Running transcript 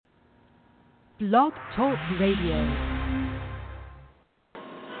Blog Talk Radio.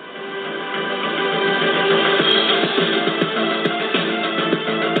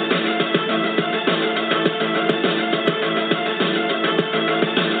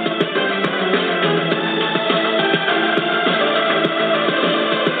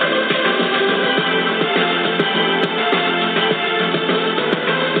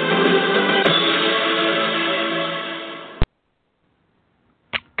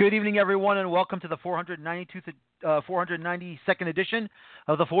 Good evening, everyone, and welcome to the 492nd edition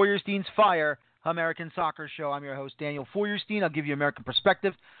of the Feuerstein's Fire American Soccer Show. I'm your host, Daniel Feuerstein. I'll give you American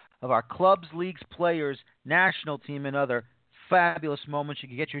perspective of our clubs, leagues, players, national team, and other fabulous moments. You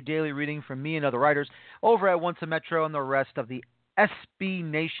can get your daily reading from me and other writers over at Once a Metro and the rest of the SB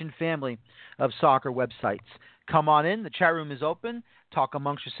Nation family of soccer websites. Come on in. The chat room is open. Talk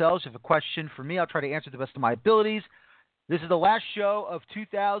amongst yourselves. If you have a question for me, I'll try to answer to the best of my abilities. This is the last show of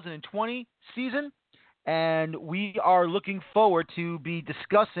 2020 season, and we are looking forward to be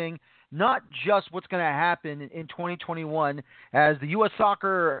discussing not just what's going to happen in 2021, as the U.S.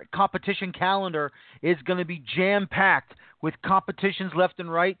 soccer competition calendar is going to be jam-packed with competitions left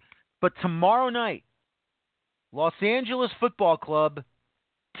and right, but tomorrow night, Los Angeles Football Club,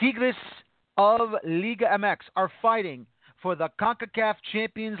 Tigres of Liga MX, are fighting for the CONCACAF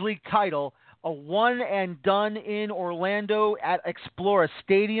Champions League title, a one-and-done in Orlando at Explora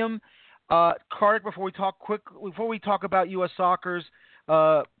Stadium. Kartik, before we talk about U.S. Soccer's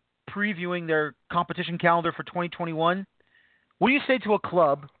previewing their competition calendar for 2021, what do you say to a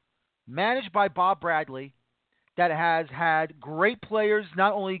club managed by Bob Bradley that has had great players,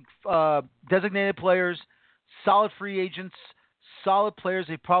 not only designated players, solid free agents, solid players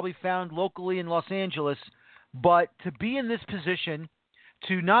they probably found locally in Los Angeles, but to be in this position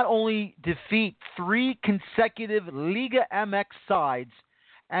to not only defeat three consecutive Liga MX sides,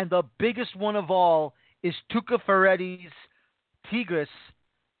 and the biggest one of all is Tuca Ferretti's Tigres,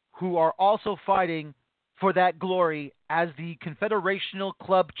 who are also fighting for that glory as the Confederational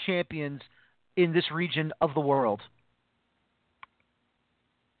Club champions in this region of the world.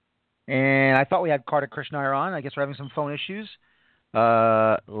 And I thought we had Kartik Krishnaiyer on. I guess we're having some phone issues.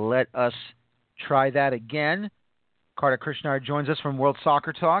 Let us try that again. Kartik Krishnaiyer joins us from World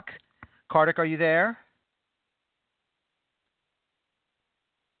Soccer Talk. Kartik, are you there?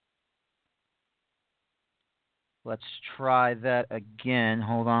 Let's try that again.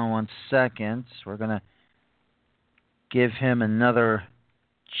 Hold on one second. We're going to give him another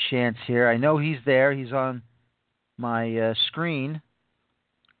chance here. I know he's there. He's on my screen.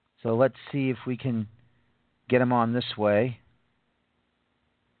 So let's see if we can get him on this way.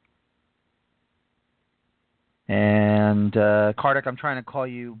 And Kartik, I'm trying to call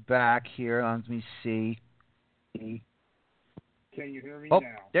you back here. Let me see. Can you hear me now?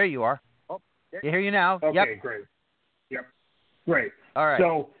 There you are. Oh, I hear you now. Okay, yep. Great. Yep, great. All right.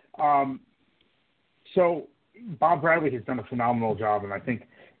 So Bob Bradley has done a phenomenal job, and I think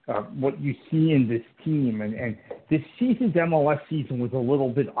what you see in this team, and this season's MLS season was a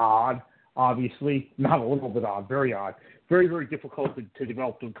little bit odd, obviously. Not a little bit odd, very odd. Very, very difficult to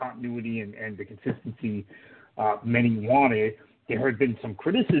develop the continuity and the consistency many wanted. There had been some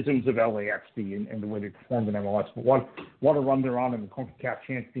criticisms of LAFC and the way they performed in MLS, but what a run they're on in the CONCACAF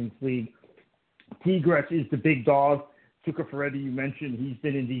Champions League. Tigres is the big dog. Tuca Ferretti, you mentioned, he's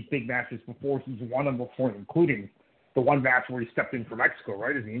been in these big matches before. He's won them before, including the one match where he stepped in for Mexico,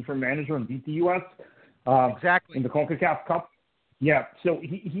 right, as the interim manager and beat the U.S. Exactly. In the CONCACAF Cup. Yeah, so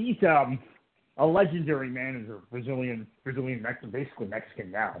he's a legendary manager, Brazilian Mexican, basically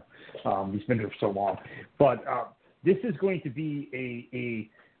Mexican now. He's been there for so long. But this is going to be a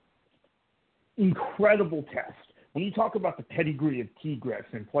incredible test. When you talk about the pedigree of Tigres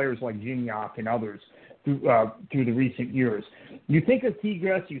and players like Gignac and others through the recent years, you think of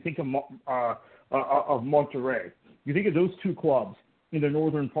Tigres, you think of Monterrey. You think of those two clubs in the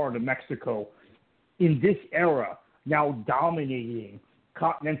northern part of Mexico in this era now dominating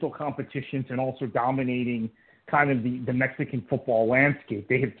continental competitions and also dominating kind of the Mexican football landscape.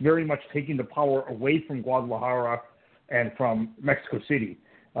 They have very much taken the power away from Guadalajara and from Mexico City.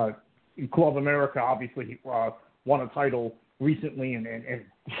 Club America obviously won a title recently, and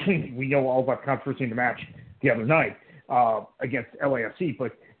we know all about controversy in the match the other night against LAFC.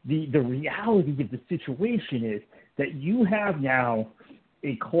 But the reality of the situation is that you have now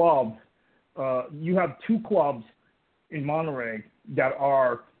a club, you have two clubs in Monterrey that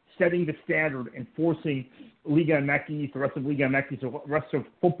are setting the standard and forcing Liga MX, the rest of Liga MX, the rest of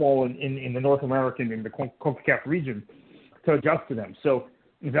football in the North American, in the CONCACAF region, to adjust to them. So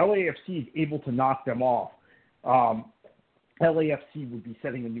if LAFC is able to knock them off, LAFC would be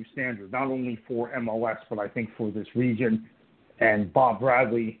setting a new standard, not only for MLS, but I think for this region. And Bob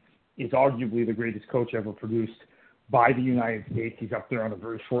Bradley is arguably the greatest coach ever produced by the United States. He's up there on a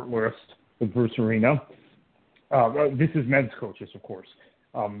very short list with Bruce Arena. This is men's coaches, of course,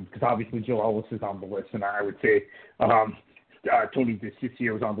 because obviously Joe Ellis is on the list, and I would say Tony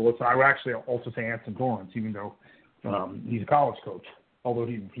DeCiccio is on the list. And I would actually also say Anson Dorrance, even though he's a college coach, although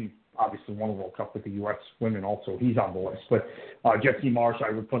he obviously won a World Cup with the U.S. women also. He's on the list. But Jesse Marsh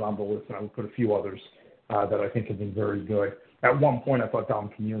I would put on the list, and I would put a few others that I think have been very good. At one point, I thought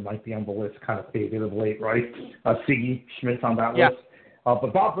Dom Kinnear might be on the list, kind of faded of late, right? Siggy Schmidt's on that list.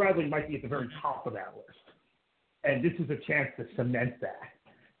 But Bob Bradley might be at the very top of that list. And this is a chance to cement that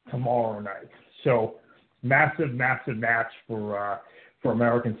tomorrow night. So massive, massive match for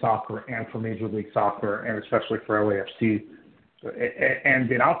American soccer and for Major League Soccer, and especially for LAFC.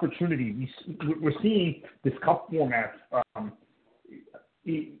 And an opportunity. We're seeing this cup format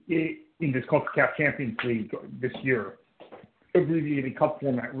in this CONCACAF Champions League this year, abbreviated cup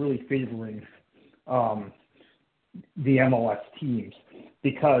format, really favoring the MLS teams,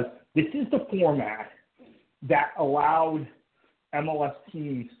 because this is the format that allowed MLS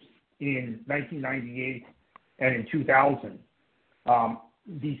teams in 1998 and in 2000,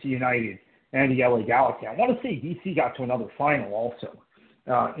 DC United and the LA Galaxy. I want to say DC got to another final also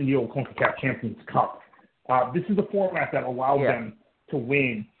in the old CONCACAF Champions Cup. This is the format that allowed them to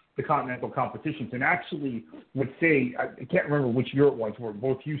win the continental competitions, and actually would say, I can't remember which year it was, where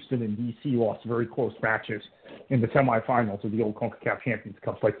both Houston and DC lost very close matches in the semifinals of the old CONCACAF Champions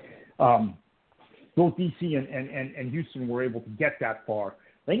Cup. But both DC and Houston were able to get that far.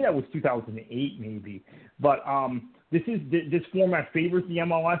 I think that was 2008 maybe. But this format favors the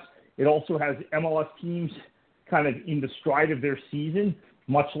MLS. It also has MLS teams kind of in the stride of their season,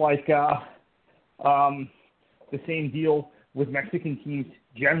 much like the same deal with Mexican teams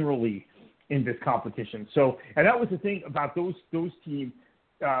generally in this competition. So, and that was the thing about those teams,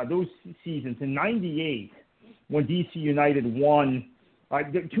 those seasons in '98 when DC United won.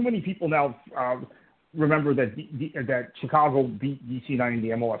 Too many people now remember that Chicago beat DC United in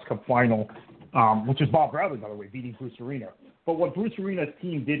the MLS Cup final, which is Bob Bradley, by the way, beating Bruce Arena. But what Bruce Arena's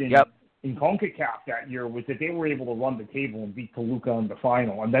team did in CONCACAF that year was that they were able to run the table and beat Toluca in the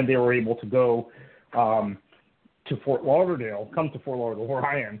final, and then they were able to go to Fort Lauderdale, where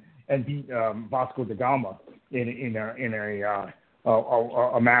I am, and beat Vasco da Gama in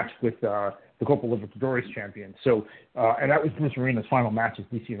a match with the Copa Libertadores champion. So, and that was Bruce Arena's final match as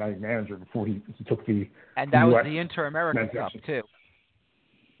DC United manager before he took the and that was the Inter-American Cup too.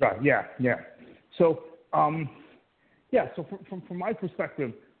 Right. Yeah. So, so from my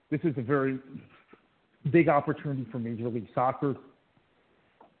perspective, this is a very big opportunity for Major League Soccer.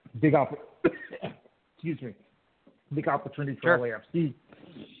 Excuse me. Big opportunity for LAFC.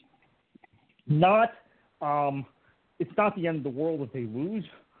 It's not the end of the world if they lose.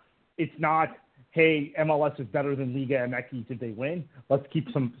 It's not, hey, MLS is better than Liga MX if they win. Let's keep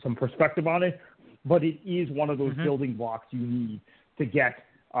some perspective on it. But it is one of those building blocks you need to get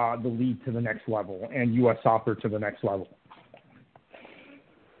the league to the next level and U.S. soccer to the next level.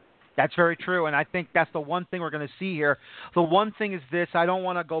 That's very true, and I think that's the one thing we're going to see here. The one thing is this: I don't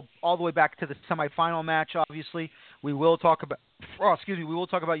want to go all the way back to the semifinal match. Obviously, we will talk about. We will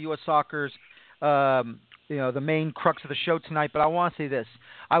talk about U.S. Soccer's, the main crux of the show tonight. But I want to say this: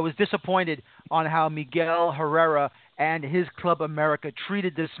 I was disappointed on how Miguel Herrera and his Club America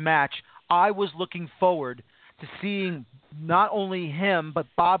treated this match. I was looking forward to seeing not only him but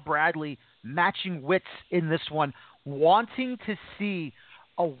Bob Bradley matching wits in this one, wanting to see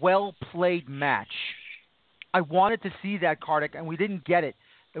a well-played match. I wanted to see that, Kartik, and we didn't get it.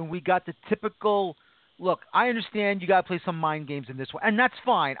 And we got the typical, look, I understand you got to play some mind games in this one, and that's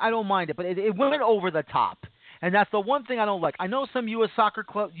fine. I don't mind it, but it went over the top. And that's the one thing I don't like. I know some U.S. soccer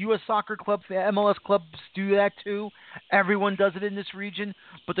clubs, MLS clubs do that too. Everyone does it in this region.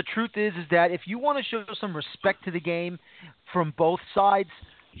 But the truth is that if you want to show some respect to the game from both sides,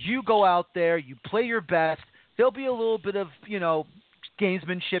 you go out there, you play your best. There'll be a little bit of,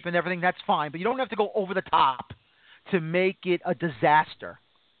 gamesmanship and everything. That's fine. But you don't have to go over the top to make it a disaster.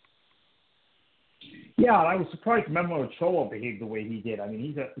 Yeah, I was surprised Memo Ochoa behaved the way he did. I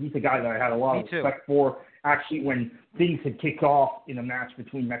mean, he's a guy that I had a lot of respect for. Actually, when things had kicked off in a match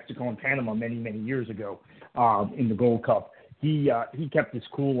between Mexico and Panama many, many years ago in the Gold Cup, he kept his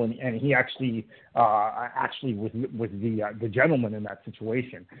cool and he actually was the gentleman in that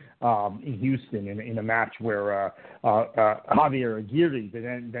situation in Houston in a match where Javier Aguirre, the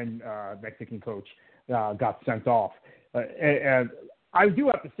then Mexican coach, got sent off. And I do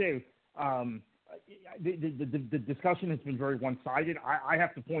have to say, the discussion has been very one-sided. I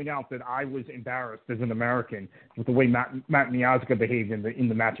have to point out that I was embarrassed as an American with the way Matt Miazga behaved in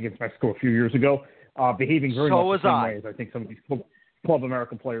the match against Mexico a few years ago, behaving very much the same way as I think some of these Club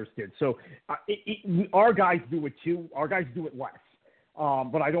American players did. So our guys do it too. Our guys do it less.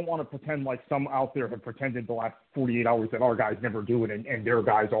 But I don't want to pretend like some out there have pretended the last 48 hours that our guys never do it and their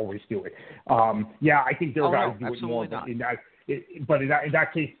guys always do it. I think their guys do it more. But in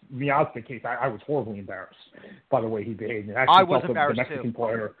that case, Miazga case, I was horribly embarrassed by the way he behaved. And I was embarrassed the Mexican too.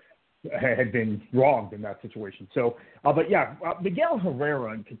 player had been wronged in that situation. So, Miguel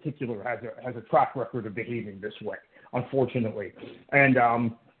Herrera in particular has a track record of behaving this way, unfortunately. And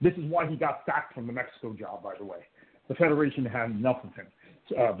this is why he got sacked from the Mexico job, by the way. The Federation had enough of him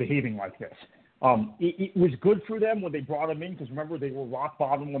behaving like this. It was good for them when they brought him in because remember they were rock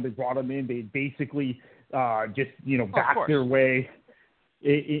bottom when they brought him in. They basically backed their way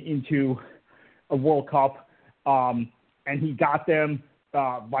into a World Cup, and he got them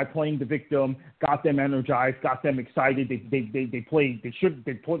by playing the victim, got them energized, got them excited. They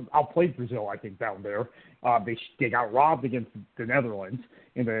outplayed Brazil, I think, down there. They got robbed against the Netherlands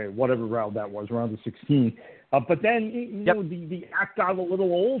in the whatever round that was, round of 16. But then the act got a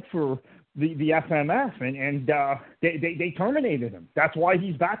little old for the FMF, and they terminated him. That's why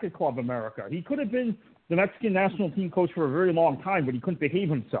he's back at Club America. He could have been the Mexican national team coach for a very long time, but he couldn't behave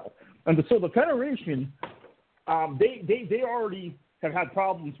himself. And so the Federation, they already have had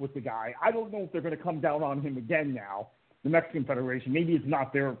problems with the guy. I don't know if they're going to come down on him again now. The Mexican Federation, maybe it's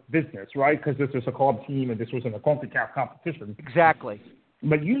not their business, right? Because this is a club team and this was in a CONCACAF competition. Exactly.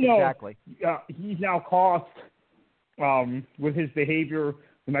 But he's now cost, with his behavior,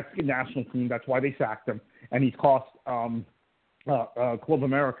 the Mexican national team. That's why they sacked him. And he's cost Club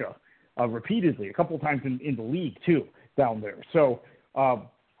America repeatedly, a couple of times in the league, too, down there. So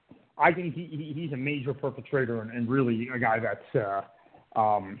I think he's a major perpetrator and really a guy that's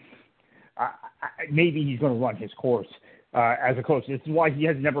maybe he's going to run his course as a coach. This is why he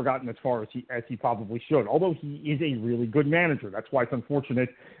has never gotten as far as he probably should, although he is a really good manager. That's why it's unfortunate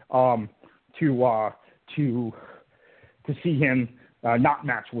to see him not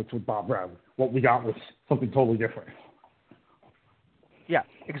match with Bob Bradley. What we got was something totally different. Yeah,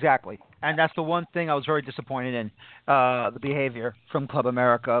 exactly. And that's the one thing I was very disappointed in, the behavior from Club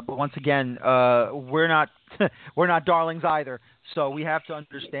America. But once again, we're not darlings either. So we have to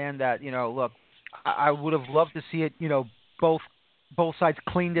understand that, look, I would have loved to see it, both sides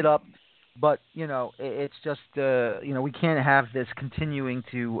cleaned it up. But, it's just, we can't have this continuing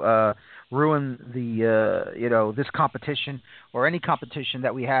to ruin the, this competition or any competition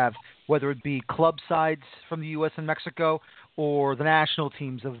that we have, whether it be club sides from the U.S. and Mexico or the national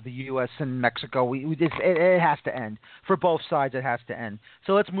teams of the U.S. and Mexico. It has to end. For both sides, it has to end.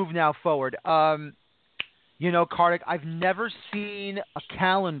 So let's move now forward. Kartik, I've never seen a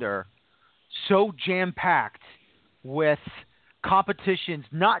calendar so jam-packed with competitions,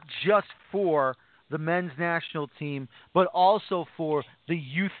 not just for the men's national team, but also for the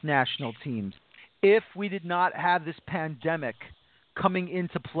youth national teams. If we did not have this pandemic coming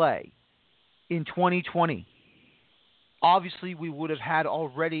into play in 2020, obviously we would have had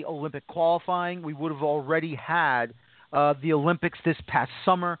already Olympic qualifying. We would have already had the Olympics this past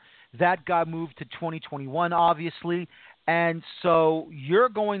summer. That got moved to 2021, obviously. And so you're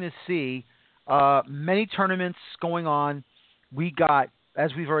going to see many tournaments going on. We got,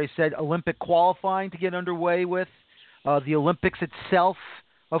 as we've already said, Olympic qualifying to get underway with. The Olympics itself,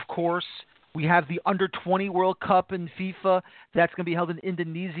 of course. We have the Under-20 World Cup in FIFA. That's going to be held in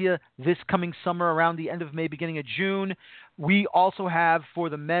Indonesia this coming summer around the end of May, beginning of June. We also have, for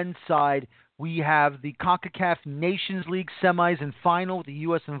the men's side, we have the CONCACAF Nations League semis and final with the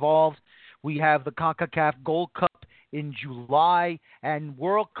U.S. involved. We have the CONCACAF Gold Cup in July, and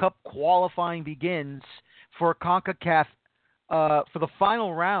World Cup qualifying begins for CONCACAF for the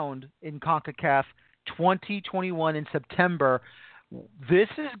final round in CONCACAF 2021 in September. This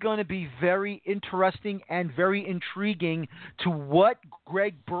is going to be very interesting and very intriguing to what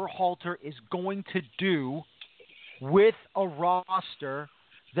Greg Berhalter is going to do with a roster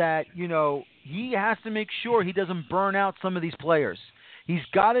that, he has to make sure he doesn't burn out some of these players. He's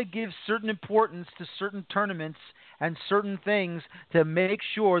got to give certain importance to certain tournaments and certain things to make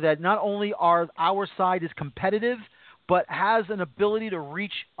sure that not only our side is competitive, but has an ability to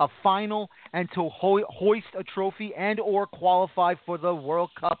reach a final and to hoist a trophy and or qualify for the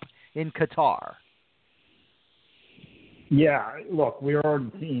World Cup in Qatar. Yeah, look, we're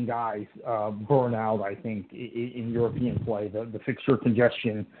already seeing guys burn out, I think, in European play. The fixture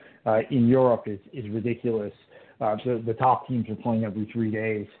congestion in Europe is ridiculous. The top teams are playing every 3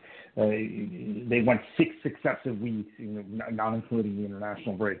 days. They went 6 successive weeks, not including the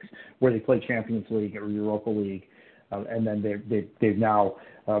international breaks, where they play Champions League or Europa League, and then they've now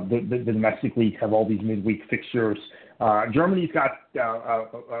the domestic leagues have all these midweek fixtures. Germany's got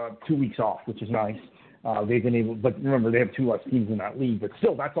 2 weeks off, which is nice. They've been able, but remember they have 2 less teams in that league, but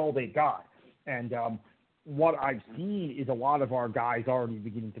still that's all they've got. And what I've seen is a lot of our guys already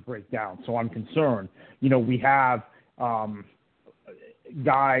beginning to break down, so I'm concerned. We have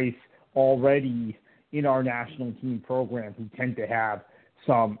guys already in our national team program who tend to have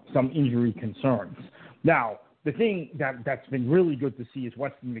some injury concerns. Now, the thing that's been really good to see is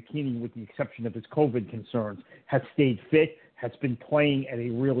Weston McKennie, with the exception of his COVID concerns, has stayed fit, has been playing at a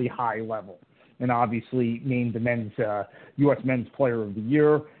really high level, and obviously named the U.S. Men's Player of the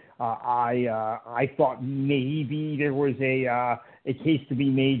Year. I thought maybe there was a case to be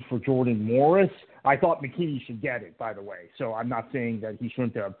made for Jordan Morris. I thought McKennie should get it, by the way. So I'm not saying that he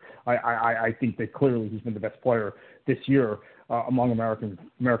shouldn't have. I think that clearly he's been the best player this year among American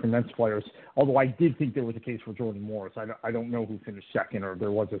men's players. Although I did think there was a case for Jordan Morris. I don't know who finished second, or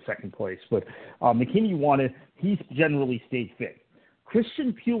there was a second place. But McKennie won it. He's generally stayed fit.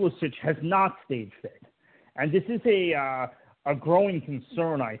 Christian Pulisic has not stayed fit, and this is a growing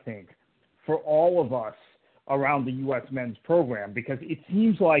concern, I think, for all of us around the U.S. men's program, because it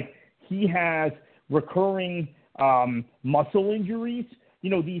seems like he has recurring muscle injuries.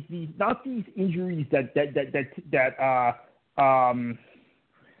 These not these injuries that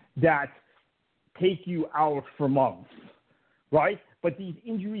take you out for months, right? But these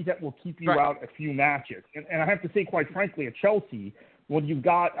injuries that will keep you out a few matches. And I have to say, quite frankly, at Chelsea, when you've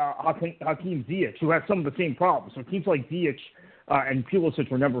got Hakim Ziyech, who has some of the same problems. So teams like Ziyech and Pulisic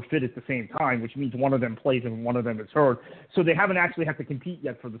were never fit at the same time, which means one of them plays and one of them is hurt. So they haven't actually had to compete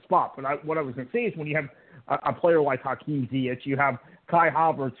yet for the spot. But what I was going to say is, when you have a player like Hakim Ziyech, you have Kai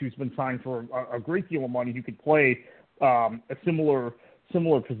Havertz, who's been signed for a great deal of money, who could play a similar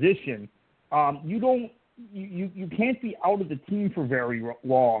position. You can't be out of the team for very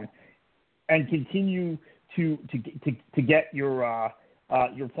long and continue to get your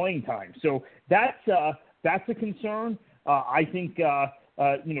playing time. So that's a concern. I think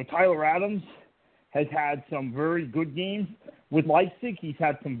Tyler Adams has had some very good games with Leipzig. He's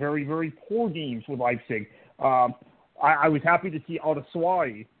had some very, very poor games with Leipzig. I was happy to see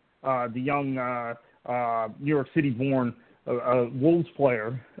Adeswai, the young New York City-born Wolves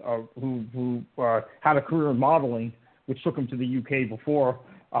player who had a career in modeling, which took him to the UK before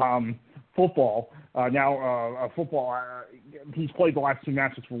football. He's played the last 2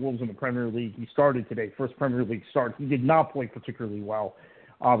 matches for Wolves in the Premier League. He started today, first Premier League start. He did not play particularly well.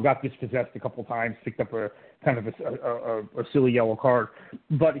 Got dispossessed a couple times, picked up a kind of a silly yellow card.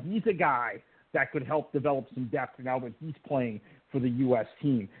 But he's a guy that could help develop some depth now that he's playing for the U.S.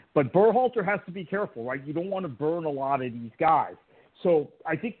 team. But Berhalter has to be careful, right? You don't want to burn a lot of these guys. So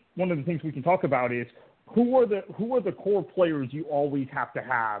I think one of the things we can talk about is who are the core players you always have to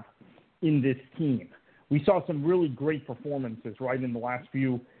have in this team. We saw some really great performances, right, in the last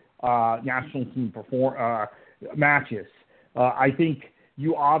few national team matches. I think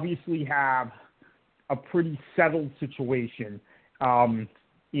you obviously have a pretty settled situation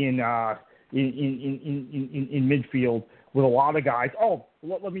in midfield with a lot of guys. Oh,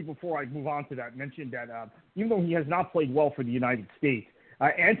 let me, before I move on to that, mention that even though he has not played well for the United States,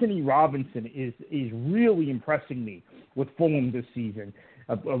 Anthony Robinson is really impressing me with Fulham this season.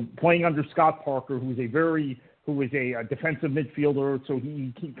 Playing under Scott Parker, who is a defensive midfielder, so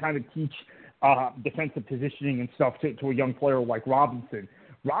he can kind of teach defensive positioning and stuff to a young player like Robinson.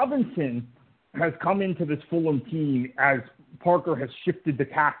 Robinson has come into this Fulham team as Parker has shifted the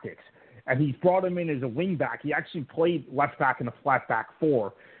tactics, and he's brought him in as a wing back. He actually played left back in a flat back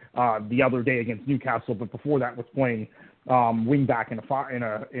 4 the other day against Newcastle, but before that was playing wing back in a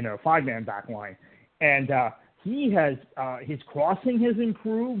 5-man back line. And he has his crossing has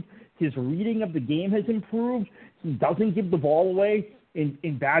improved. His reading of the game has improved. He doesn't give the ball away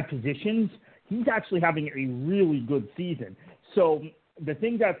in bad positions. He's actually having a really good season. So the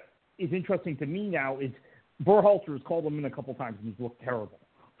thing that is interesting to me now is Berhalter has called him in a couple times and he's looked terrible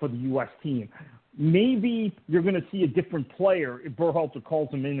for the U.S. team. Maybe you're going to see a different player if Berhalter calls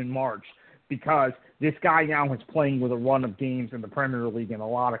him in March, because this guy now is playing with a run of games in the Premier League and a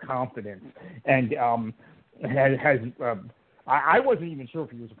lot of confidence. And I wasn't even sure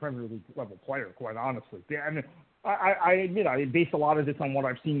if he was a Premier League level player, quite honestly. And I admit I base a lot of this on what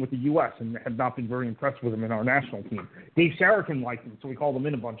I've seen with the U.S. and have not been very impressed with him in our national team. Dave Sheraton liked him, so we called him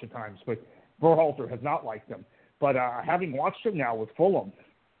in a bunch of times, but Berhalter has not liked him. But having watched him now with Fulham,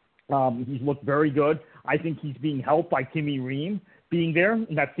 He's looked very good. I think he's being helped by Timmy Ream being there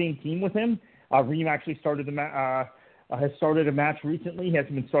in that same team with him. Ream actually has started a match recently. He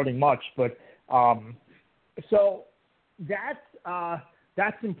hasn't been starting much, but so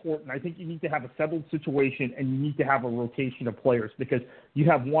that's important. I think you need to have a settled situation, and you need to have a rotation of players because you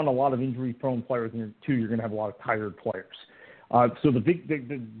have, one, a lot of injury-prone players, and two, you're going to have a lot of tired players. So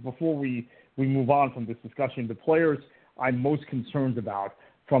before we move on from this discussion, the players I'm most concerned about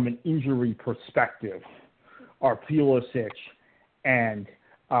from an injury perspective are Pulisic and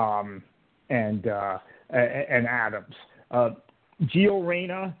Adams. Gio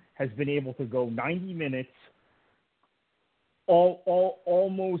Reyna has been able to go 90 minutes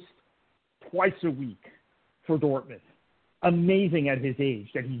almost twice a week for Dortmund. Amazing at his age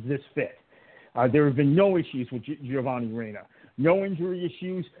that he's this fit. There have been no issues with Giovanni Reyna. No injury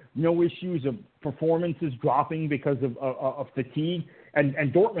issues, no issues of performances dropping because of fatigue. And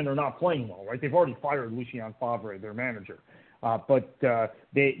Dortmund are not playing well, right? They've already fired Lucien Favre, their manager. But they're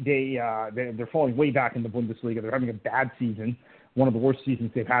falling way back in the Bundesliga. They're having a bad season, one of the worst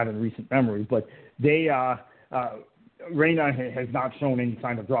seasons they've had in recent memory. But Reyna has not shown any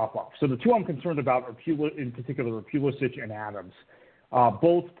sign of drop-off. So the two I'm concerned about are in particular are Pulisic and Adams.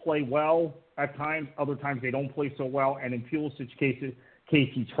 Both play well at times. Other times they don't play so well. And in Pulisic's case,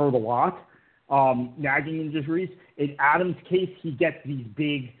 he's hurt a lot, nagging injuries. In Adams' case, he gets these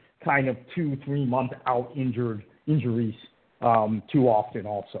big kind of 2-3 month out injuries too often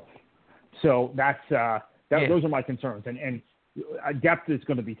also. So those are my concerns. And depth is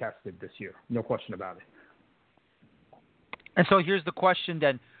going to be tested this year. No question about it. And so here's the question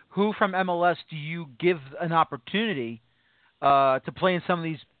then. Who from MLS do you give an opportunity to play in some of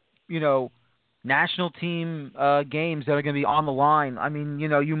these, national team games that are going to be on the line? I mean,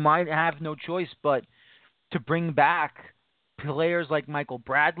 you might have no choice but to bring back players like Michael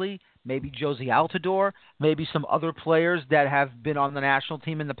Bradley, maybe Josie Altidore, maybe some other players that have been on the national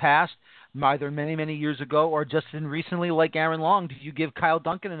team in the past, either many, many years ago or just recently, like Aaron Long. Do you give Kyle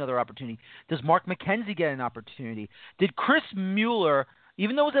Duncan another opportunity? Does Mark McKenzie get an opportunity? Did Chris Mueller,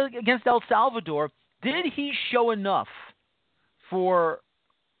 even though it was against El Salvador, did he show enough for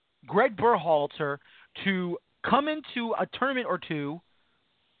Greg Berhalter to come into a tournament or two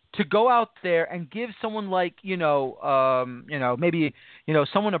to go out there and give someone like, maybe,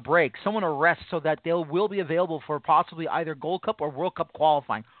 someone a break, someone a rest so that they will be available for possibly either Gold Cup or World Cup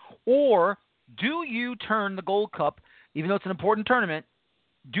qualifying? Or do you turn the Gold Cup, even though it's an important tournament,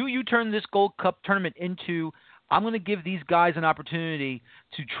 do you turn this Gold Cup tournament into, I'm going to give these guys an opportunity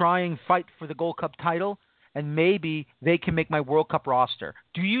to try and fight for the Gold Cup title, and maybe they can make my World Cup roster?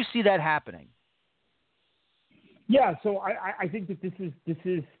 Do you see that happening? Yeah, so I think that this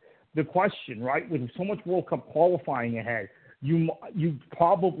is the question, right? With so much World Cup qualifying ahead, you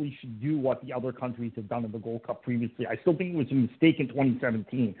probably should do what the other countries have done in the Gold Cup previously. I still think it was a mistake in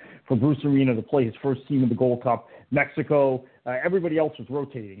 2017 for Bruce Arena to play his first team in the Gold Cup. Mexico, everybody else was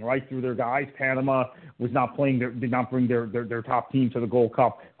rotating right through their guys. Panama was not playing; did not bring their top team to the Gold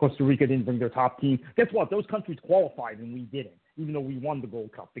Cup. Costa Rica didn't bring their top team. Guess what? Those countries qualified and we didn't, even though we won the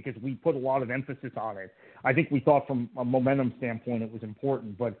Gold Cup because we put a lot of emphasis on it. I think we thought from a momentum standpoint it was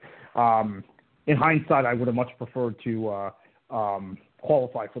important, but in hindsight, I would have much preferred to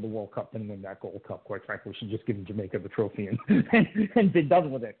qualify for the World Cup than win that Gold Cup. Quite frankly, we should just give Jamaica the trophy and been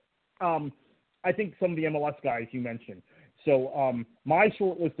done with it. I think some of the MLS guys you mentioned. So my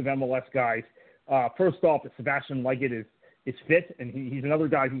short list of MLS guys, first off, Sebastian Leggett is fit, and he's another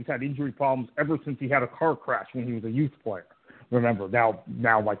guy who's had injury problems ever since he had a car crash when he was a youth player. Remember,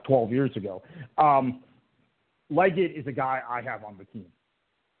 now like 12 years ago. Leggett is a guy I have on the team.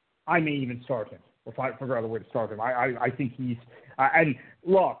 I may even start him or figure out a way to start him. I think he's and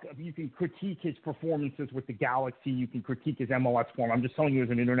look, you can critique his performances with the Galaxy. You can critique his MLS form. I'm just telling you, as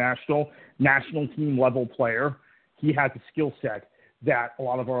an international, national team level player, he has a skill set that a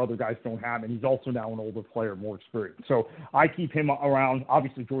lot of our other guys don't have, and he's also now an older player, more experienced. So I keep him around.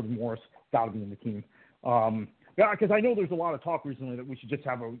 Obviously, Jordan Morris got to be in the team. Because I know there's a lot of talk recently that we should just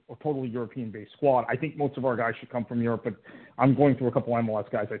have a totally European-based squad. I think most of our guys should come from Europe, but I'm going through a couple MLS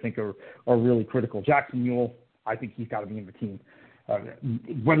guys I think are really critical. Jackson Mule, I think he's got to be in the team.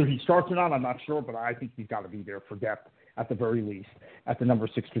 Whether he starts or not, I'm not sure, but I think he's got to be there for depth at the very least at the number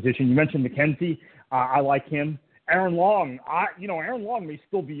 6 position. You mentioned McKenzie. I like him. Aaron Long, Aaron Long may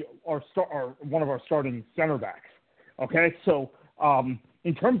still be one of our starting center backs. Okay, so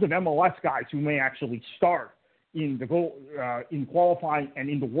in terms of MLS guys who may actually start in qualifying and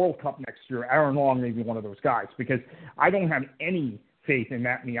in the World Cup next year, Aaron Long may be one of those guys because I don't have any faith in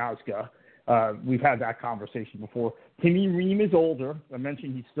Matt Miazga. we've had that conversation before. Timmy Ream is older. I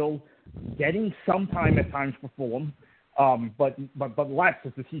mentioned he's still getting some time at times for Fulham, but less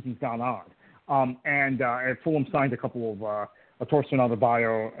as the season's gone on. And Fulham signed a couple of Torsten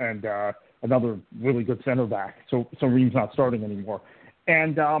Adebayo and another really good center back. So Ream's not starting anymore.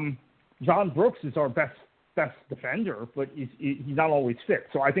 And John Brooks is our best defender, but he's not always fit.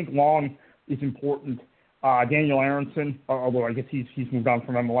 So I think Long is important. Daniel Aronson, although I guess he's moved on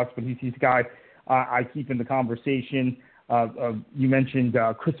from MLS, but he's a guy I keep in the conversation. You mentioned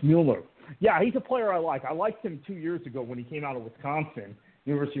Chris Mueller. Yeah, he's a player I like. I liked him 2 years ago when he came out of Wisconsin,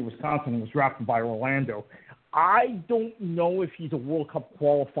 University of Wisconsin, and was drafted by Orlando. I don't know if he's a World Cup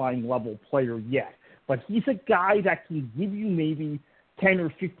qualifying level player yet, but he's a guy that can give you maybe 10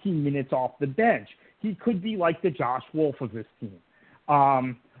 or 15 minutes off the bench. He could be like the Josh Wolf of this team.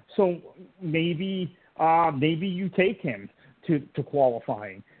 So maybe you take him to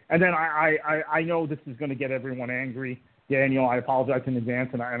qualifying. And then I know this is going to get everyone angry. Daniel, I apologize in advance,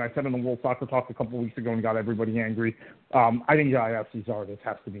 and I said on the World Soccer Talk a couple of weeks ago and got everybody angry. I think IFC Zardes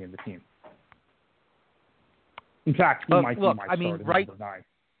has to be in the team. In fact, he might start at number 9.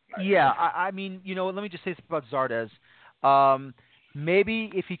 Yeah, I mean, let me just say something about Zardes.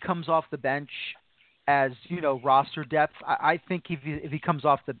 Maybe if he comes off the bench as, roster depth, I think if he comes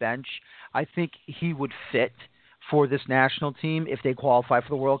off the bench, I think he would fit for this national team if they qualify for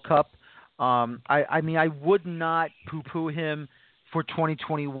the World Cup. I mean, I would not poo-poo him for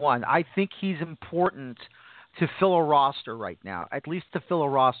 2021. I think he's important to fill a roster right now, at least to fill a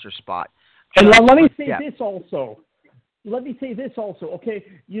roster spot. And let me say this also. Okay,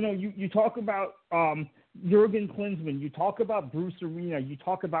 you talk about Jurgen Klinsmann, you talk about Bruce Arena, you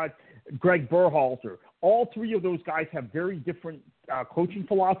talk about Greg Berhalter. All three of those guys have very different coaching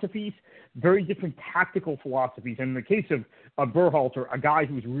philosophies, very different tactical philosophies. And in the case of Berhalter, a guy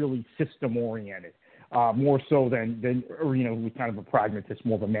who's really system-oriented, more so than Arena, who was kind of a pragmatist,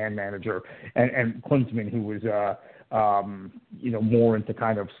 more of a man manager, and Klinsmann, who was more into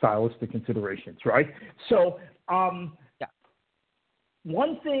kind of stylistic considerations, right? So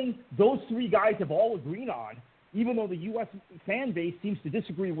one thing those three guys have all agreed on, even though the U.S. fan base seems to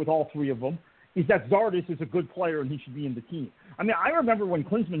disagree with all three of them, is that Zardes is a good player and he should be in the team. I mean, I remember when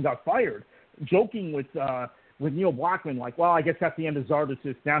Klinsmann got fired, joking with Neil Blackman, like, well, I guess that's the end of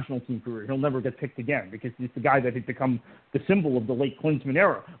Zardes' national team career. He'll never get picked again because he's the guy that had become the symbol of the late Klinsmann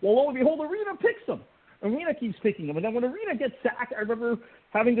era. Well, lo and behold, Arena picks him. Arena keeps picking him. And then when Arena gets sacked, I remember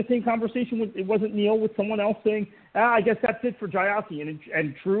having the same conversation with, it wasn't Neil, with someone else saying, I guess that's it for Jayasi.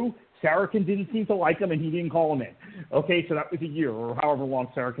 And true, Saracen didn't seem to like him and he didn't call him in. Okay, so that was a year, or however long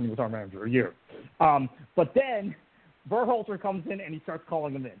Saracen was our manager, a year. But then Berhalter comes in and he starts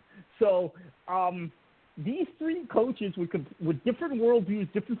calling him in. So these three coaches with different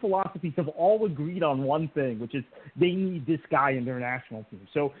worldviews, different philosophies, have all agreed on one thing, which is they need this guy in their national team.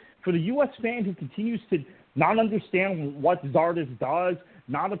 So for the U.S. fan who continues to not understand what Zardes does,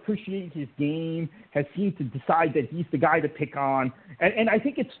 not appreciate his game, has seemed to decide that he's the guy to pick on. And I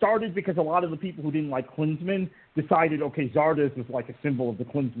think it started because a lot of the people who didn't like Klinsmann decided, okay, Zardes is like a symbol of the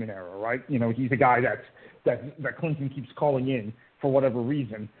Klinsmann era, right? He's a guy that Klinsmann keeps calling in for whatever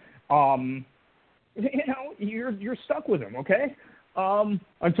reason. You're stuck with him, okay?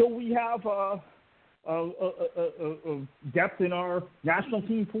 Until we have depth in our national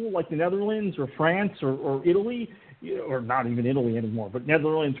team pool like the Netherlands or France or Italy, or not even Italy anymore, but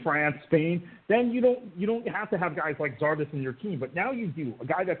Netherlands, France, Spain, then you don't have to have guys like Zardes in your team. But now you do. A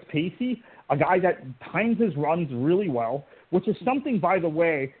guy that's pacey, a guy that times his runs really well, which is something, by the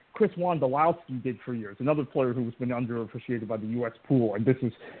way, Chris Wondolowski did for years, another player who has been underappreciated by the U.S. pool. And this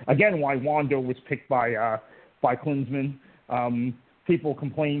is, again, why Wando was picked by Klinsmann. People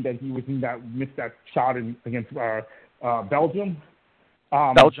complained that he was missed that shot against Belgium.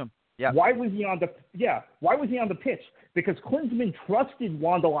 Belgium. Yeah. Why was he on the pitch? Because Klinsmann trusted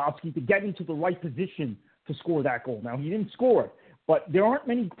Wondolowski to get into the right position to score that goal. Now, he didn't score it, but there aren't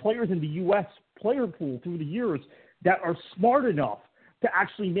many players in the U.S. player pool through the years that are smart enough to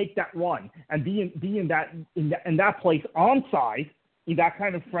actually make that run and be in that place onside in that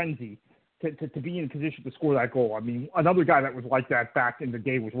kind of frenzy to be in position to score that goal. I mean, another guy that was like that back in the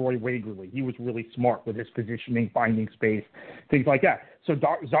day was Roy Wagerly. He was really smart with his positioning, finding space, things like that. So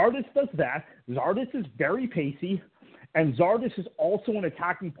Zardes does that. Zardes is very pacey, and Zardes is also an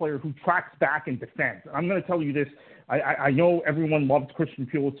attacking player who tracks back and defends. I'm going to tell you this. I know everyone loves Christian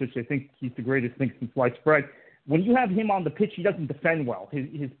Pulisic. They think he's the greatest thing since sliced bread. When you have him on the pitch, he doesn't defend well.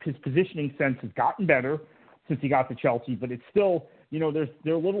 His positioning sense has gotten better since he got to Chelsea, but it's still, there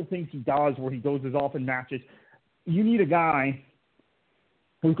are little things he does where he dozes off in matches. You need a guy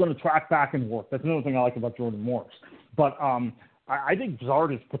who's going to track back and work. That's another thing I like about Jordan Morris. But I think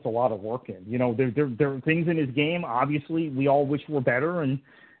Zardes puts a lot of work in. You know, there are things in his game, obviously, we all wish were better, and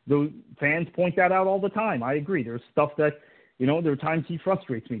the fans point that out all the time. I agree. There's stuff that, you know, there are times he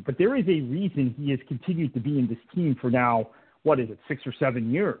frustrates me. But there is a reason he has continued to be in this team for now, 6 or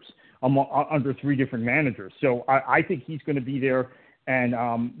 7 years under 3 different managers. So I think he's going to be there. And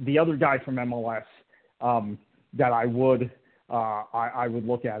the other guy from MLS that I would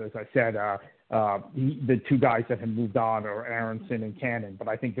look at, as I said, the 2 guys that have moved on are Aronson and Cannon. But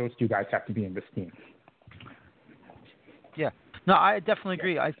I think those 2 guys have to be in this team. Yeah. No, I definitely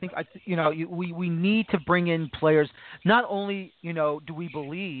agree. I think, we need to bring in players. Not only, do we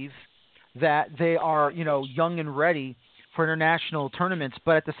believe that they are, young and ready for international tournaments,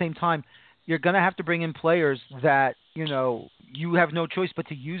 but at the same time, you're going to have to bring in players that, you have no choice but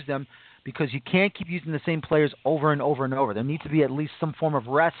to use them, because you can't keep using the same players over and over and over. There needs to be at least some form of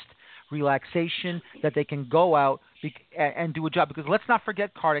rest, relaxation, that they can go out and do a job. Because let's not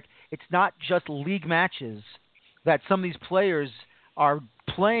forget, Kartik, it's not just league matches that some of these players are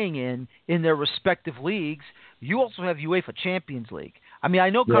playing in their respective leagues. You also have UEFA Champions League. I mean,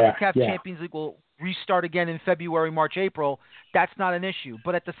 I know CONCACAF Champions League will restart again in February, March, April. That's not an issue.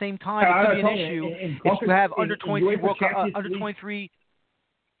 But at the same time, it could be an issue if you have under 23 World Cup, under 23.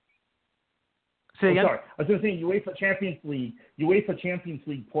 Say again? Sorry, I was going to say UEFA Champions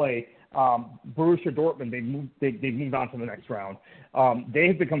League play. Borussia Dortmund, they've moved on to the next round. They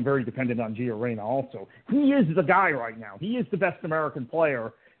have become very dependent on Gio Reyna also. He is the guy right now. He is the best American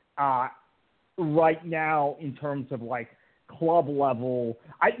player right now in terms of like club level.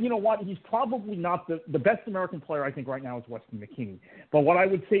 You know what? He's probably not the best American player. I think right now is Weston McKennie. But what I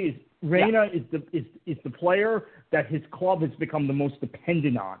would say is Reyna is the player that his club has become the most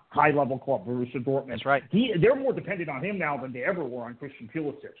dependent on. High level club, Borussia Dortmund. That's right. They're more dependent on him now than they ever were on Christian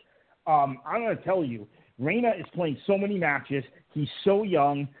Pulisic. I'm going to tell you, Reyna is playing so many matches. He's so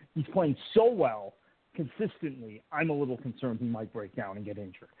young. He's playing so well consistently. I'm a little concerned he might break down and get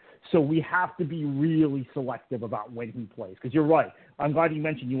injured. So we have to be really selective about when he plays. Because you're right. I'm glad you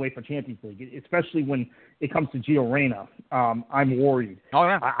mentioned UEFA Champions League, especially when it comes to Gio Reyna. I'm worried. Oh,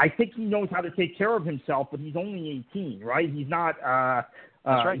 yeah. I think he knows how to take care of himself, but he's only 18, right? He's not. That's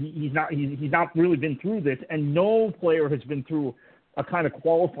right. He's not really been through this, and no player has been through a kind of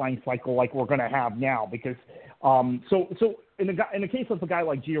qualifying cycle like we're going to have now, because so in the case of a guy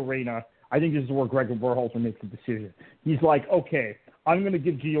like Gio Reyna, I think this is where Gregor Berhalter makes the decision. He's like, okay, I'm going to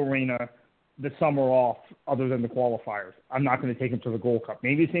give Gio Reyna the summer off other than the qualifiers. I'm not going to take him to the Gold Cup.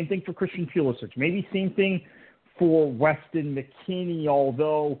 Maybe the same thing for Christian Pulisic. Maybe same thing for Weston McKennie,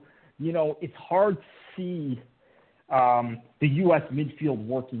 although, it's hard to see the U.S. midfield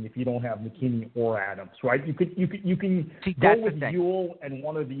working if you don't have McKennie or Adams, right? You can go with Yule and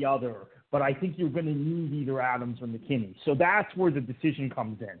one or the other, but I think you're going to need either Adams or McKennie. So that's where the decision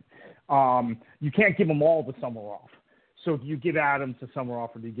comes in. You can't give them all the summer off. So do you give Adams the summer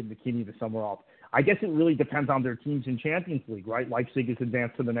off or do you give McKennie the summer off? I guess it really depends on their teams in Champions League, right? Leipzig is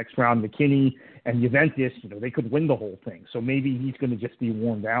advanced to the next round. McKennie and Juventus, they could win the whole thing. So maybe he's going to just be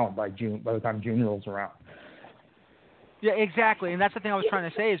worn down by the time June rolls around. Yeah, exactly. And that's the thing I was trying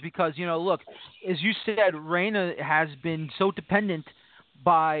to say is because, look, as you said, Reyna has been so dependent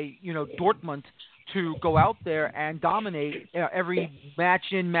by, Dortmund to go out there and dominate every match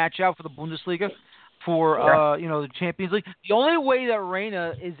in, match out for the Bundesliga, for, the Champions League. The only way that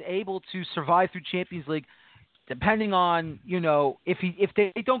Reyna is able to survive through Champions League, depending on, if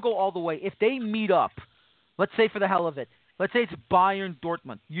they don't go all the way, if they meet up, let's say for the hell of it, let's say it's Bayern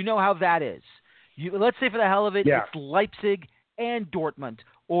Dortmund. You know how that is. Let's say for the hell of it, it's Leipzig and Dortmund,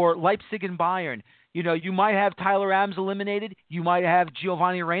 or Leipzig and Bayern. You might have Tyler Adams eliminated. You might have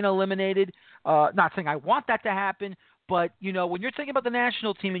Giovanni Reyna eliminated. Not saying I want that to happen, but, when you're thinking about the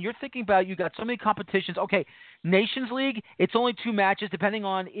national team and you're thinking about you got so many competitions, okay, Nations League, it's only 2 matches depending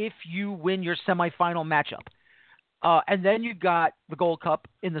on if you win your semifinal matchup. And then you got the Gold Cup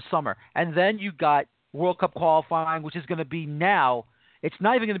in the summer. And then you got World Cup qualifying, which is going to be now. It's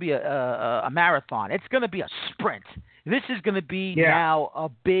not even going to be a marathon. It's going to be a sprint. This is going to be now a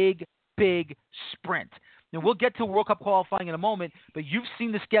big, big sprint. Now, we'll get to World Cup qualifying in a moment, but you've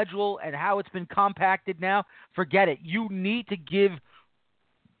seen the schedule and how it's been compacted now. Forget it. You need to give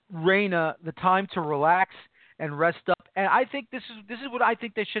Reyna the time to relax and rest up. And I think this is what I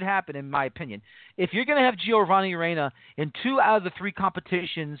think that should happen, in my opinion. If you're going to have Giovanni Reyna in 2 out of the 3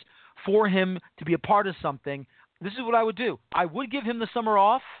 competitions for him to be a part of something, this is what I would do. I would give him the summer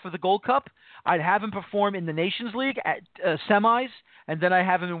off for the Gold Cup. I'd have him perform in the Nations League at semis, and then I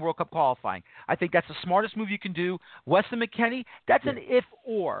have him in World Cup qualifying. I think that's the smartest move you can do. Weston McKennie, that's an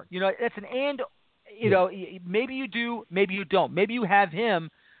if-or. That's an and. Maybe you do, maybe you don't. Maybe you have him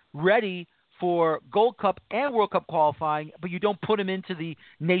ready for Gold Cup and World Cup qualifying, but you don't put him into the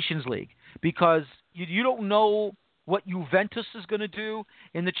Nations League because you don't know what Juventus is going to do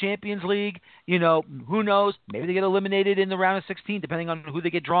in the Champions League. Who knows? Maybe they get eliminated in the round of 16, depending on who they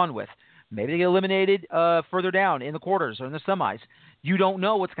get drawn with. Maybe they get eliminated further down in the quarters or in the semis. You don't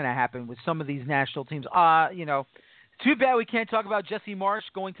know what's going to happen with some of these national teams. Too bad we can't talk about Jesse Marsch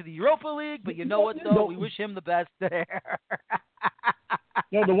going to the Europa League, but you know what, though? We wish him the best there.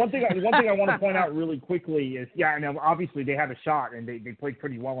 The one thing I want to point out really quickly is, and obviously they had a shot, and they played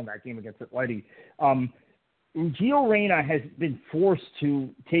pretty well in that game against Atleti. Gio Reyna has been forced to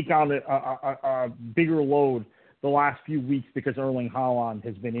take on a bigger load the last few weeks because Erling Haaland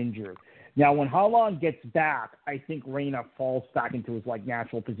has been injured. Now, when Haaland gets back, I think Reyna falls back into his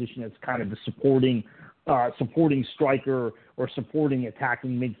natural position as kind of the supporting striker or supporting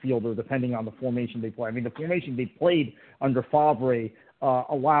attacking midfielder, depending on the formation they play. I mean, the formation they played under Favre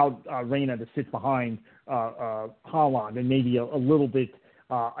allowed Reyna to sit behind Haaland and maybe a little bit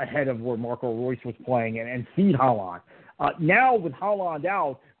ahead of where Marco Reus was playing and feed Haaland. Now with Haaland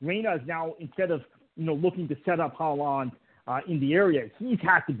out, Reyna is now, instead of looking to set up Haaland in the area, he's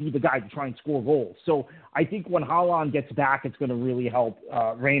had to be the guy to try and score goals. So I think when Haaland gets back, it's going to really help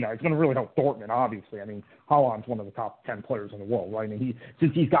Reyna. It's going to really help Dortmund, obviously. I mean, Haaland's one of the top 10 players in the world, right? I mean,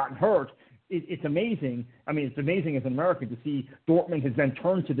 since he's gotten hurt, it's amazing. I mean, it's amazing as an American to see Dortmund has then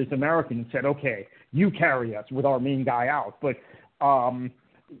turned to this American and said, okay, you carry us with our main guy out. But,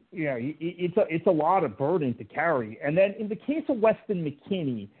 it's a lot of burden to carry. And then in the case of Weston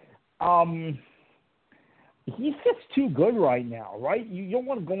McKennie, he's just too good right now, right? You don't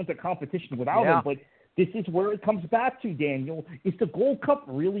want to go into competition without him, but this is where it comes back to, Daniel. Is the Gold Cup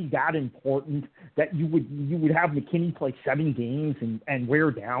really that important that you would have McKennie play 7 games and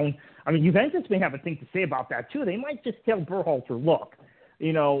wear down? I mean, Juventus may have a thing to say about that too. They might just tell Berhalter, look,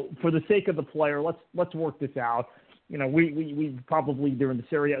 for the sake of the player, let's work this out. We probably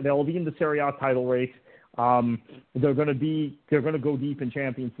they'll be in the Serie A title race. They're going to go deep in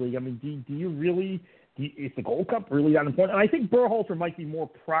Champions League. I mean, do you really? Is the Gold Cup really that important? And I think Berhalter might be more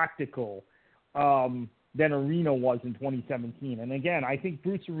practical than Arena was in 2017. And again, I think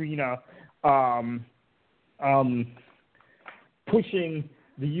Bruce Arena pushing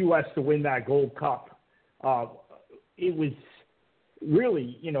the U.S. to win that Gold Cup, it was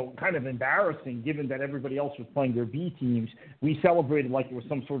really, kind of embarrassing given that everybody else was playing their B teams. We celebrated like it was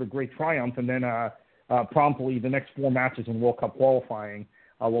some sort of great triumph, and then promptly the next 4 matches in World Cup qualifying,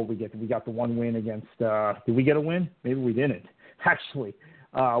 what we get? We got the one win against did we get a win? Maybe we didn't. Actually,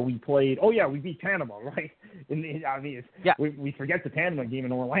 we played – we beat Panama, right? We forget the Panama game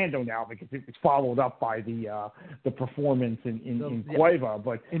in Orlando now because it was followed up by the performance in Cueva.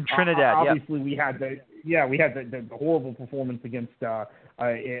 But in Trinidad, obviously we had the horrible performance against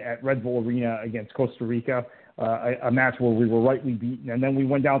at Red Bull Arena against Costa Rica, a match where we were rightly beaten. And then we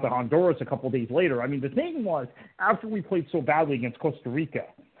went down to Honduras a couple of days later. I mean, the thing was, after we played so badly against Costa Rica,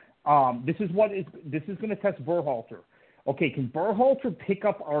 this is going to test Berhalter. Okay, can Berhalter pick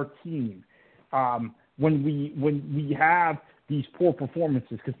up our team when we have these poor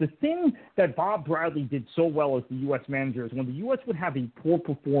performances? Because the thing that Bob Bradley did so well as the U.S. manager is when the U.S. would have a poor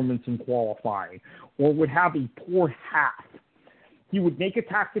performance in qualifying or would have a poor half, he would make a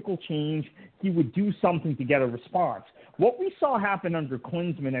tactical change. He would do something to get a response. What we saw happen under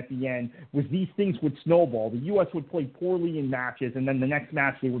Klinsmann at the end was these things would snowball. The U.S. would play poorly in matches, and then the next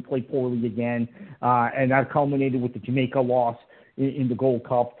match they would play poorly again, and that culminated with the Jamaica loss in the Gold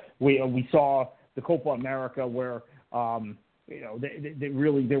Cup. We saw the Copa America where there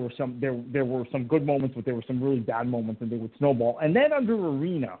were some good moments, but there were some really bad moments, and they would snowball. And then under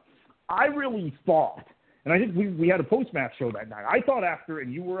Arena, I really thought, and I think we had a post-match show that night. I thought after,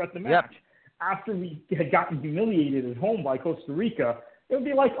 and you were at the match, after we had gotten humiliated at home by Costa Rica, it would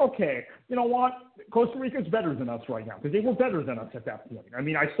be like, okay, you know what? Costa Rica is better than us right now because they were better than us at that point. I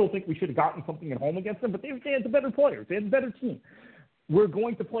mean, I still think we should have gotten something at home against them, but they had the better players. They had the better team. We're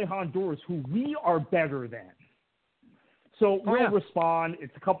going to play Honduras, who we are better than. So we'll respond.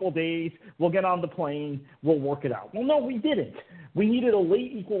 It's a couple of days. We'll get on the plane. We'll work it out. Well, no, we didn't. We needed a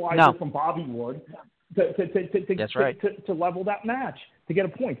late equalizer from Bobby Wood to level that match, to get a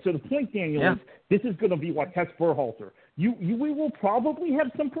point. So the point, Daniel, is this is going to be what tests Berhalter. We will probably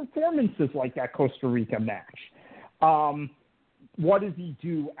have some performances like that Costa Rica match. what does he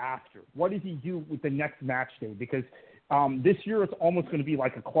do after? What does he do with the next match day? Because this year it's almost going to be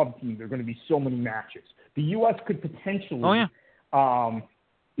like a club team. There are going to be so many matches. The U.S. could potentially, the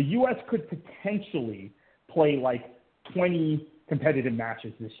U.S. could potentially play like 20 competitive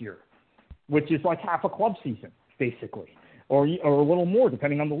matches this year, which is like half a club season, basically, or a little more,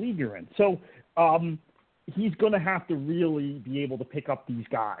 depending on the league you're in. So he's going to have to really be able to pick up these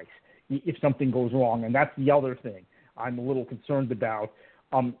guys if something goes wrong, and that's the other thing I'm a little concerned about.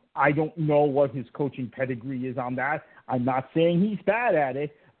 I don't know what his coaching pedigree is on that. I'm not saying he's bad at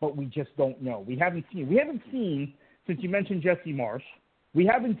it, but we just don't know. We haven't seen, since you mentioned Jesse Marsh, we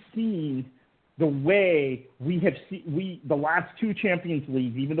haven't seen the way we have seen the last two Champions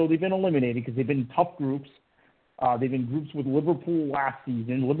Leagues, even though they've been eliminated because they've been tough groups. They've been groups with Liverpool last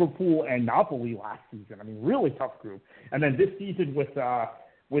season, Liverpool and Napoli last season. I mean, really tough group. And then this season with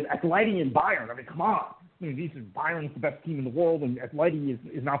Atleti and Bayern. I mean, come on. I mean, Bayern's the best team in the world, and Atleti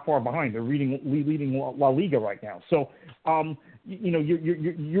is not far behind. They're leading La Liga right now. So,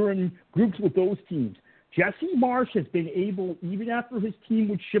 you're in groups with those teams. Jesse Marsh has been able, even after his team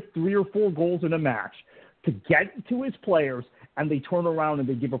would ship 3 or 4 goals in a match, to get to his players, and they turn around and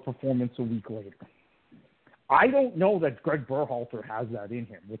they give a performance a week later. I don't know that Greg Berhalter has that in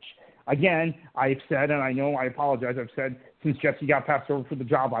him, which, again, I've said, and I know I apologize, I've said since Jesse got passed over for the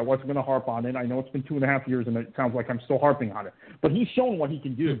job, I wasn't going to harp on it. I know it's been 2.5 years, and it sounds like I'm still harping on it. But he's shown what he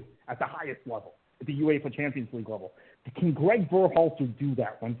can do at the highest level, at the UEFA Champions League level. Can Greg Berhalter do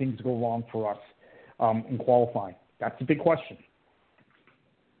that when things go wrong for us in qualifying? That's a big question.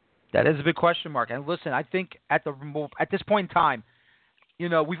 That is a big question mark. And listen, I think at this point in time,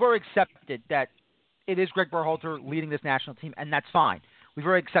 we've already accepted that it is Greg Berhalter leading this national team, and that's fine. We've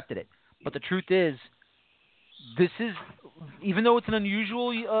already accepted it. But the truth is, this is, even though it's an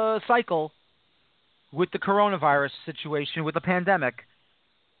unusual cycle with the coronavirus situation, with the pandemic,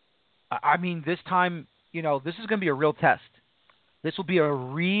 I mean, this time, this is going to be a real test. This will be a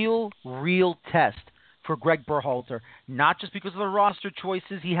real test for Greg Berhalter, not just because of the roster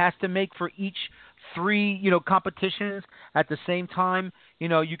choices he has to make for each 3, competitions at the same time.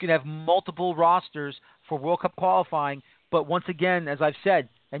 You can have multiple rosters for World Cup qualifying, but once again, as I've said,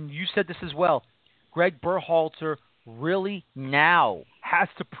 and you said this as well, Greg Berhalter really now has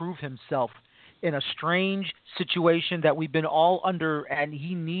to prove himself in a strange situation that we've been all under, and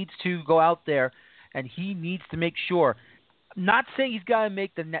he needs to go out there and he needs to make sure. I'm not saying he's got to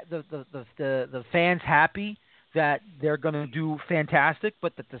make the fans happy that they're going to do fantastic,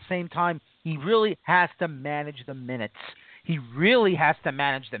 but at the same time, he really has to manage the minutes. He really has to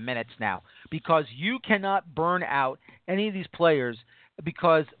manage the minutes now, because you cannot burn out any of these players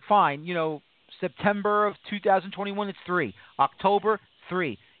because, fine, September of 2021, it's 3. October,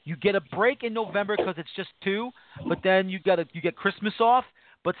 3. You get a break in November because it's just 2, but then you get Christmas off.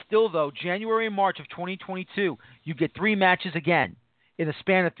 But still, though, January and March of 2022, you get 3 matches again in a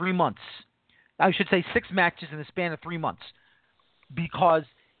span of 3 months. I should say 6 matches in a span of 3 months, because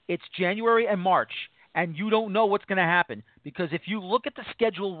it's January and March, and you don't know what's going to happen. Because if you look at the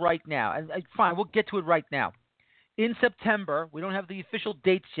schedule right now, and fine, we'll get to it right now. In September, we don't have the official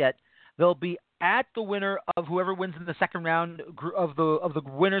dates yet. They'll be at the winner of whoever wins in the second round of the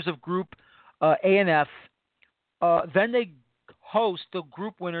winners of Group A and F. Then they host the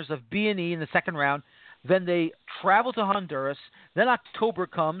group winners of B and E in the second round. Then they travel to Honduras. Then October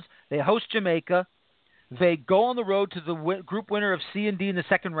comes. They host Jamaica. They go on the road to the group winner of C and D in the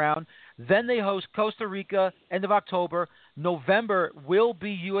second round. Then they host Costa Rica end of October. November will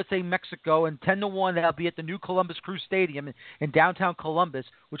be USA-Mexico, and 10-1 that'll be at the new Columbus Crew Stadium in downtown Columbus,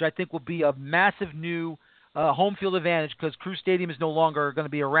 which I think will be a massive new home field advantage because Crew Stadium is no longer going to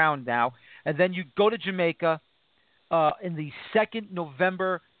be around now. And then you go to Jamaica in the second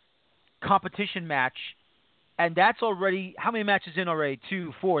November competition match, and that's already, how many matches in already?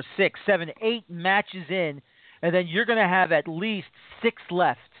 2, 4, 6, 7, 8 matches in, and then you're going to have at least 6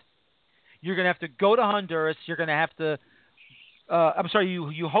 left. You're going to have to go to Honduras. You're going to have to,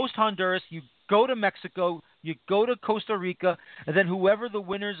 you host Honduras, you go to Mexico, you go to Costa Rica, and then whoever the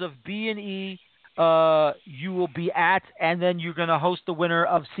winners of B and E you will be at, and then you're going to host the winner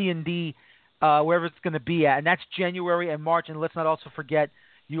of C and D wherever it's going to be at. And that's January and March. And let's not also forget,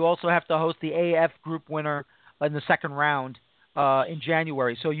 you also have to host the AF group winner in the second round in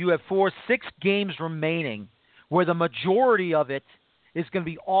January. So you have 6 games remaining, where the majority of it is going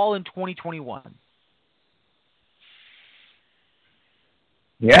to be all in 2021.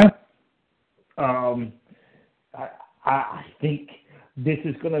 Yeah. I think this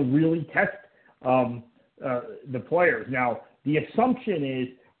is going to really test the players. Now, the assumption is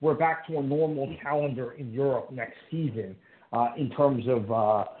we're back to a normal calendar in Europe next season. in terms of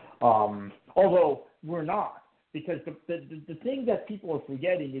although we're not. Because the thing that people are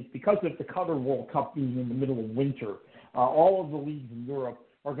forgetting is because of the Qatar World Cup being in the middle of winter, all of the leagues in Europe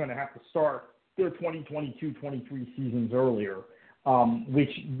are going to have to start their 2022-23 seasons earlier, which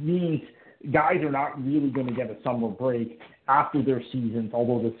means guys are not really going to get a summer break after their seasons,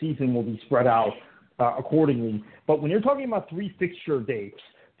 although the season will be spread out accordingly. But when you're talking about 3 fixture dates,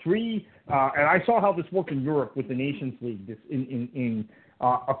 and I saw how this worked in Europe with the Nations League in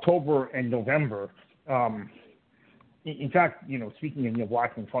October and November. In fact, speaking of Neil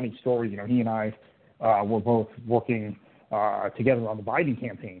Blackman, funny story, he and I were both working together on the Biden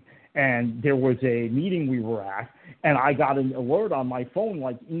campaign. And there was a meeting we were at, and I got an alert on my phone,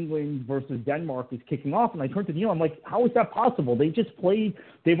 like England versus Denmark is kicking off. And I turned to Neil, I'm like, how is that possible?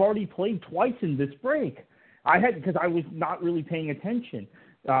 They've already played twice in this break. Because I was not really paying attention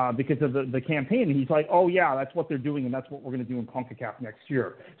because of the campaign. And he's like, oh, yeah, that's what they're doing, and that's what we're going to do in CONCACAF next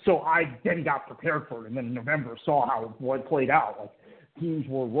year. So I then got prepared for it, and then in November saw how it played out. Like, teams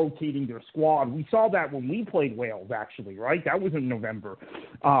were rotating their squad. We saw that when we played Wales, actually, right? That was in November.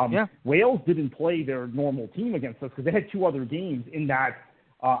 Wales didn't play their normal team against us because they had 2 other games in that.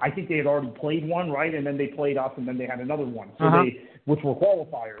 I think they had already played one, right? And then they played us, and then they had another one, which were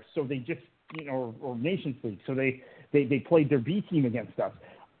qualifiers. So they just, or Nations League. So they played their B team against us.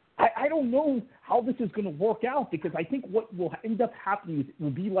 I don't know how this is going to work out because I think what will end up happening is it will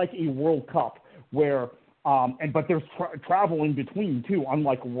be like a World Cup where but there's travel in between too,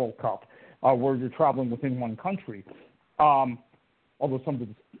 unlike a World Cup where you're traveling within one country. Although some of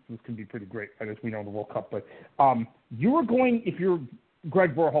this can be pretty great, as we know, the World Cup. But if you're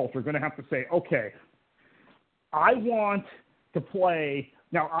Greg Berhalter, going to have to say, okay, I want to play.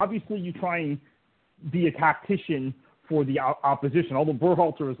 Now, obviously, you try and be a tactician for the opposition, although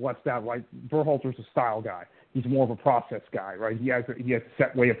Berhalter is less that, right? Berhalter's a style guy. He's more of a process guy, right? He has a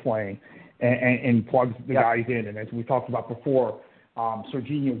set way of playing and plugs the guys in. And as we talked about before,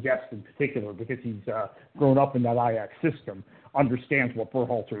 Serginho Dest in particular, because he's grown up in that Ajax system, understands what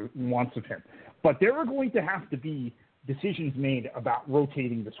Berhalter wants of him. But there are going to have to be decisions made about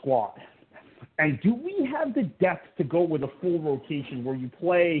rotating the squad. And do we have the depth to go with a full rotation where you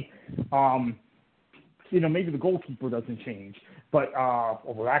play maybe the goalkeeper doesn't change, but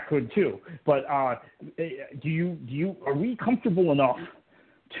well, that could too. But are we comfortable enough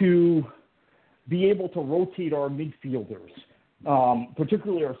to be able to rotate our midfielders,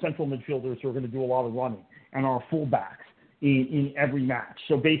 particularly our central midfielders who are going to do a lot of running, and our fullbacks in every match?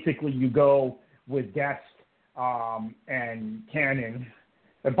 So basically, you go with Dest and Cannon.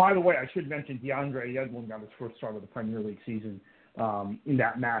 And by the way, I should mention DeAndre Yedlin got his first start of the Premier League season in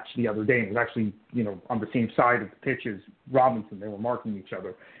that match the other day. It was actually, on the same side of the pitch as Robinson. They were marking each other.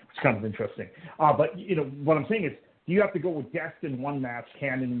 It's kind of interesting. But, what I'm saying is, do you have to go with Dest in one match,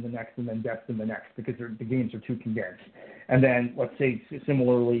 Cannon in the next, and then Dest in the next because the games are too condensed? And then, let's say,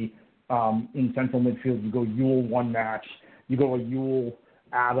 similarly, in central midfield, you go Yule one match, you go a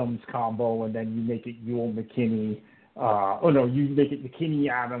Yule-Adams combo, and then you make it Yule-McKinney. You make it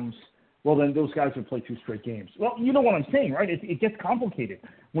McKinney-Adams. Well, then those guys would play 2 straight games. Well, you know what I'm saying, right? It gets complicated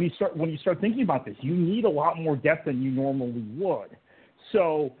when you start thinking about this. You need a lot more depth than you normally would.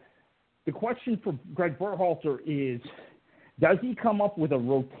 So the question for Greg Berhalter is, does he come up with a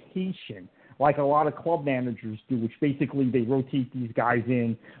rotation like a lot of club managers do, which basically they rotate these guys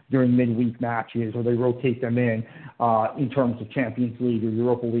in during midweek matches, or they rotate them in terms of Champions League or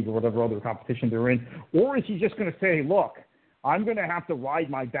Europa League or whatever other competition they're in? Or is he just going to say, look, I'm going to have to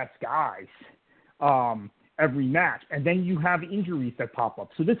ride my best guys every match, and then you have injuries that pop up.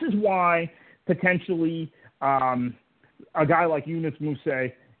 So this is why potentially a guy like Yunus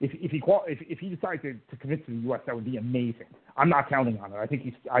Museh, if he decides to commit to the U.S., that would be amazing. I'm not counting on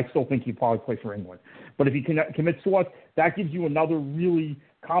it. I still think he'd probably play for England. But if he commits to us, that gives you another really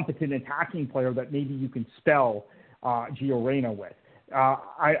competent attacking player that maybe you can spell Gio Reyna with.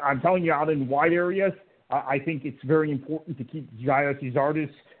 I'm telling you, out in wide areas, I think it's very important to keep Jaius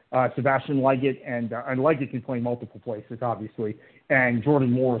Izardis, Sebastian Leggett, and Leggett can play multiple places, obviously, and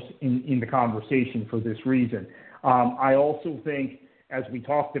Jordan Morris in the conversation for this reason. I also think, as we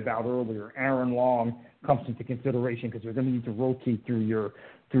talked about earlier, Aaron Long comes into consideration because you're going to need to rotate through your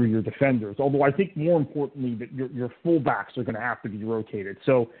defenders. Although I think more importantly that your fullbacks are going to have to be rotated.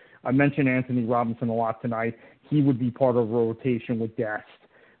 So I mentioned Anthony Robinson a lot tonight. He would be part of a rotation with Dest,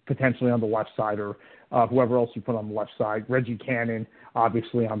 potentially on the left side, or whoever else you put on the left side. Reggie Cannon,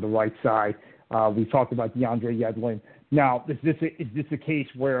 obviously, on the right side. We talked about DeAndre Yedlin. Now, is this a case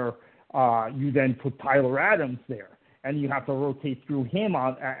where you then put Tyler Adams there and you have to rotate through him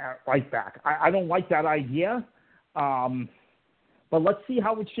at right back? I don't like that idea. But let's see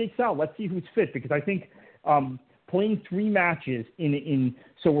how it shakes out. Let's see who's fit, because I think playing 3 matches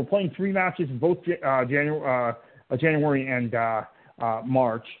so we're playing 3 matches in both January and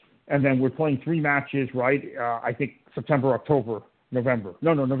March, and then we're playing 3 matches, right? I think September, October, November.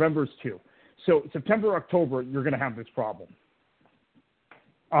 No, November is 2. So September, October, you're going to have this problem.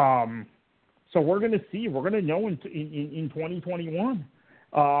 So we're going to see. We're going to know in 2021.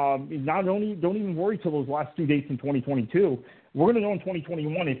 Don't even worry till those last 2 dates in 2022. We're going to know in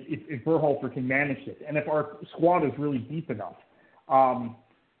 2021 if Berhalter can manage this, and if our squad is really deep enough.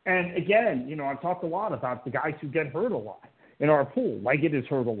 And again, I've talked a lot about the guys who get hurt a lot in our pool. Leggett is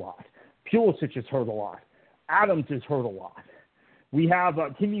hurt a lot. Pulisic is hurt a lot. Adams is hurt a lot. We have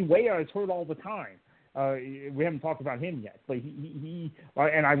Timmy Weah is hurt all the time. We haven't talked about him yet, but he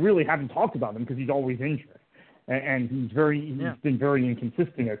and I really haven't talked about him because he's always injured, and he's been very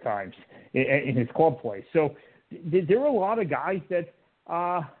inconsistent at times in his club play. So there are a lot of guys that,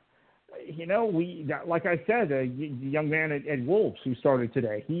 like I said, the young man at Wolves who started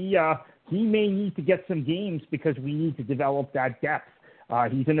today, he may need to get some games because we need to develop that depth.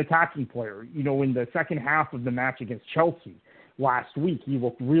 He's an attacking player. In the second half of the match against Chelsea last week, he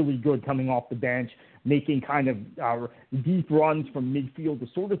looked really good coming off the bench, making kind of deep runs from midfield, the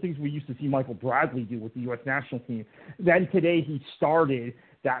sort of things we used to see Michael Bradley do with the U.S. national team. Then today he started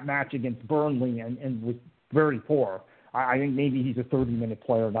that match against Burnley and was very poor. I think maybe he's a 30-minute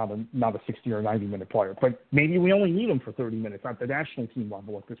player, not a 60 or 90-minute player. But maybe we only need him for 30 minutes at the national team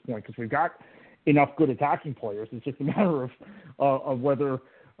level at this point, because we've got enough good attacking players. It's just a matter of whether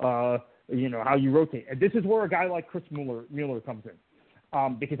how you rotate. And this is where a guy like Chris Mueller comes in,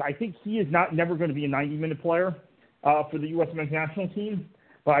 because I think he is never going to be a 90-minute player for the U.S. men's national team,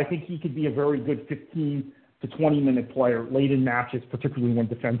 but I think he could be a very good 15 to 20-minute player late in matches, particularly when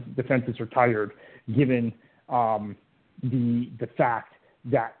defenses are tired, given the fact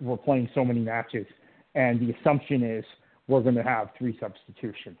that we're playing so many matches, and the assumption is we're going to have 3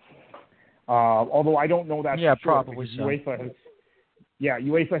 substitutions. Although I don't know that. Yeah, for sure, probably so.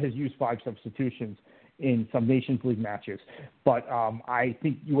 UEFA has used 5 substitutions in some Nations League matches, but I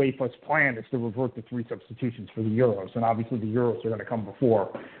think UEFA's plan is to revert to 3 substitutions for the Euros, and obviously the Euros are going to come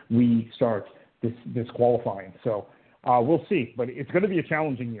before we start this qualifying. So we'll see, but it's going to be a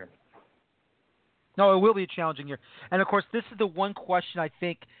challenging year. No, it will be a challenging year. And, of course, this is the one question I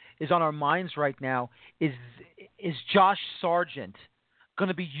think is on our minds right now is Josh Sargent going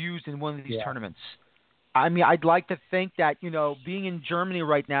to be used in one of these tournaments? I mean, I'd like to think that, being in Germany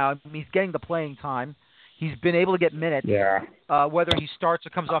right now, he's getting the playing time. He's been able to get minutes. Yeah. Whether he starts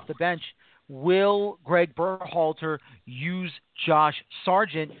or comes off the bench, will Greg Berhalter use Josh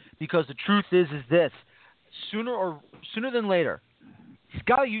Sargent? Because the truth is this: sooner than later, he's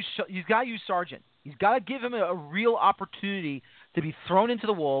got to use Sargent. He's got to give him a real opportunity to be thrown into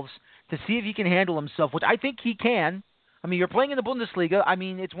the Wolves to see if he can handle himself, which I think he can. I mean, you're playing in the Bundesliga. I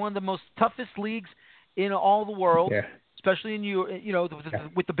mean, it's one of the most toughest leagues in all the world, especially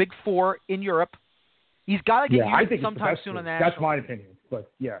with the big 4 in Europe. He's got to get used sometime soon on that. That's my opinion,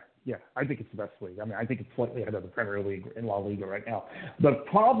 but yeah, I think it's the best league. I mean, I think it's slightly ahead of the Premier League in La Liga right now. The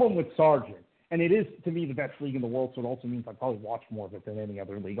problem with Sargent, and it is, to me, the best league in the world, so it also means I probably watch more of it than any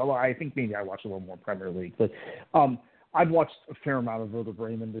other league, although I think maybe I watch a little more Premier League. But I've watched a fair amount of Werder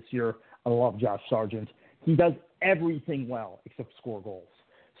Bremen this year. I love Josh Sargent. He does everything well except score goals.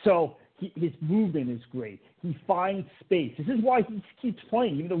 So his movement is great. He finds space. This is why he keeps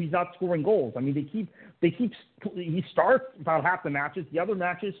playing, even though he's not scoring goals. I mean, he starts about half the matches. The other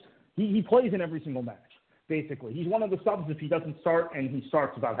matches, he plays in every single match. Basically, he's one of the subs if he doesn't start, and he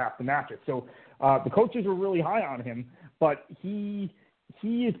starts about half the matches. So the coaches are really high on him, but he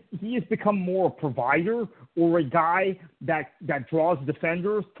has become more a provider or a guy that draws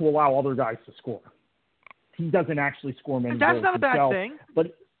defenders to allow other guys to score. He doesn't actually score many goals himself. That's not a bad thing.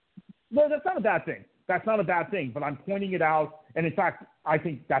 But no, that's not a bad thing. That's not a bad thing. But I'm pointing it out, and in fact, I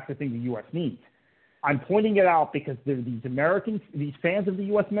think that's the thing the U.S. needs. I'm pointing it out because there are these fans of the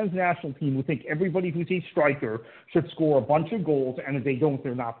U.S. men's national team who think everybody who's a striker should score a bunch of goals, and if they don't,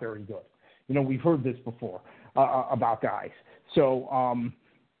 they're not very good. We've heard this before about guys. So,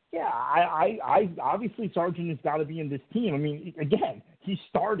 I obviously Sargent has got to be in this team. I mean, again, he's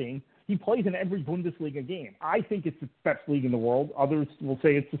starting. He plays in every Bundesliga game. I think it's the best league in the world. Others will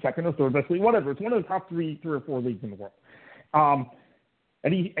say it's the second or third best league, whatever. It's one of the top three or four leagues in the world.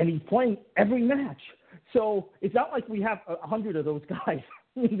 And he's playing every match. So it's not like we have 100 of those guys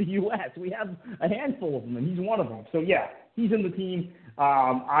in the U.S. We have a handful of them, and he's one of them. So, yeah, he's in the team.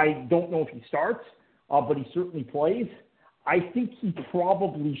 I don't know if he starts, but he certainly plays. I think he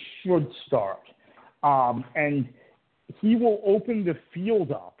probably should start. And he will open the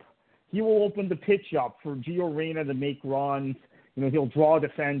field up. He will open the pitch up for Gio Reyna to make runs. He'll draw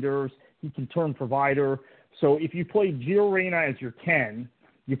defenders. He can turn provider. So if you play Gio Reyna as your 10,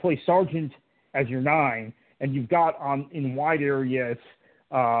 you play Sargent as your 9, and you've got in wide areas,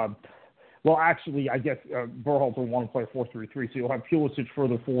 I guess Berhalter will want to play 4-3-3, so you'll have Pulisic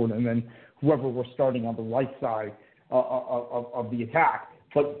further forward, and then whoever we're starting on the right side of the attack.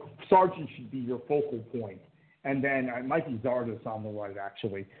 But Sargent should be your focal point. And then Mikey Zardes on the right,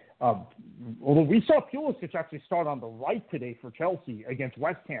 actually. Although we saw Pulisic actually start on the right today for Chelsea against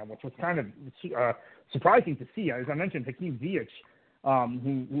West Ham, which was kind of surprising to see. As I mentioned, Hakim Ziyech,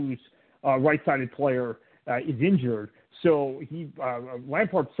 who's a right-sided player, is injured. So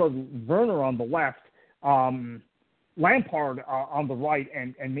Lampard started Werner on the left, Lampard on the right,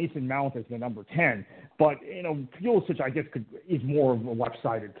 and Mason Mount as the number 10. But Pulisic, I guess, is more of a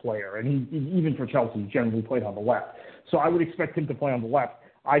left-sided player, and he even for Chelsea, he generally played on the left. So I would expect him to play on the left.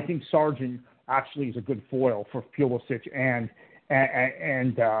 I think Sargent actually is a good foil for Pulisic and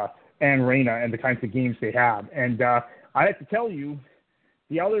Reyna and the kinds of games they have. And I have to tell you,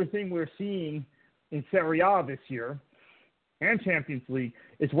 the other thing we're seeing in Serie A this year and Champions League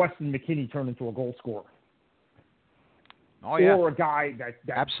is Weston McKennie turn into a goal scorer. Oh, yeah. Or a guy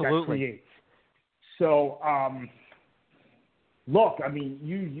that creates. So, look, I mean,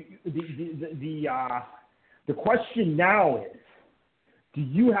 the question now is, do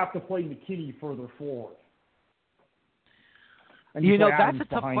you have to play McKennie further forward? That's a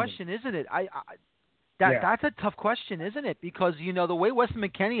tough question, isn't it? That's a tough question, isn't it? Because, the way Weston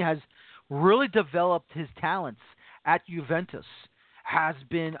McKennie has really developed his talents at Juventus has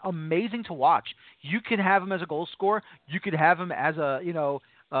been amazing to watch. You can have him as a goal scorer. You could have him as a,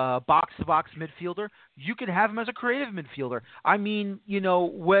 box-to-box midfielder. You could have him as a creative midfielder. I mean,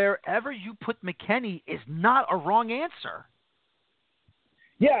 wherever you put McKennie is not a wrong answer.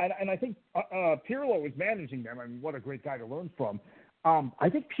 Yeah, and I think Pirlo is managing them. I mean, what a great guy to learn from. I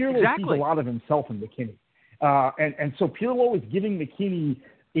think Pirlo sees a lot of himself in McKennie. And so Pirlo is giving McKennie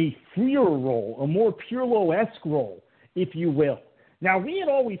a freer role, a more Pirlo-esque role, if you will. Now, we had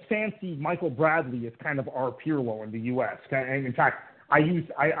always fancied Michael Bradley as kind of our Pirlo in the U.S. And in fact,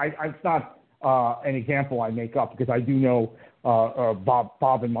 it's not an example I make up because I do know Bob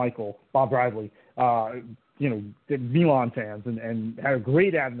Bradley, the Milan fans, and had a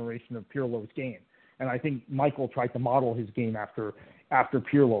great admiration of Pirlo's game. And I think Michael tried to model his game after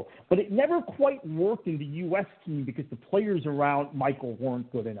Pirlo. But it never quite worked in the U.S. team because the players around Michael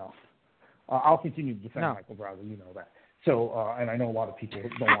weren't good enough. I'll continue to defend Michael Bradley, you know that. So, and I know a lot of people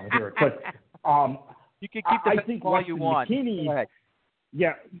don't want to hear it. But you can keep defending all you want.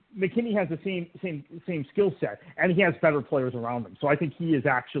 Yeah, McKennie has the same skill set, and he has better players around him. So I think he is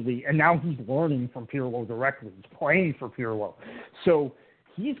actually, and now he's learning from Pirlo directly. He's playing for Pirlo. So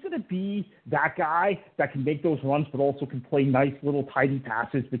he's going to be that guy that can make those runs, but also can play nice little tidy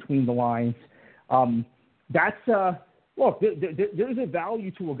passes between the lines. Look, there's a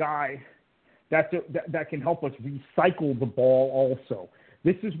value to a guy that can help us recycle the ball also.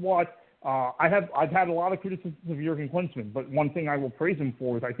 This is what I've had a lot of criticisms of Jurgen Klinsmann, but one thing I will praise him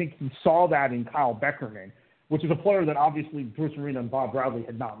for is I think he saw that in Kyle Beckerman, which is a player that obviously Bruce Arena and Bob Bradley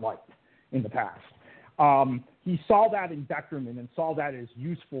had not liked in the past. He saw that in Beckerman and saw that as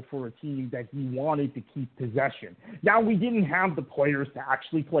useful for a team that he wanted to keep possession. Now, we didn't have the players to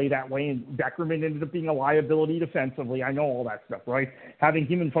actually play that way, and Beckerman ended up being a liability defensively. I know all that stuff, right? Having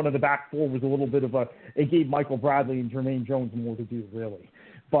him in front of the back four was a little bit of it gave Michael Bradley and Jermaine Jones more to do, really.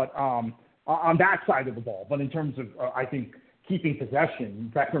 But on that side of the ball. But in terms of, I think, keeping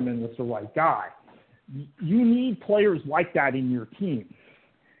possession, Beckerman was the right guy. You need players like that in your team.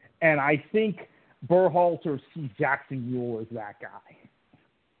 And I think Berhalter sees Jackson Ewell as that guy.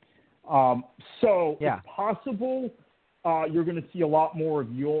 It's possible you're going to see a lot more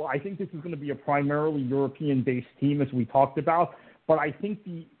of Ewell. I think this is going to be a primarily European-based team, as we talked about. But I think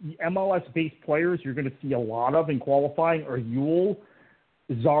the MLS-based players you're going to see a lot of in qualifying are Ewell,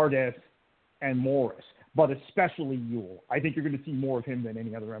 Zardes, and Morris, but especially Ewell. I think you're going to see more of him than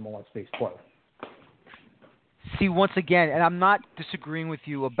any other MLS-based player. See, once again, and I'm not disagreeing with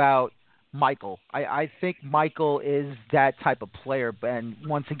you about Michael. I think Michael is that type of player, and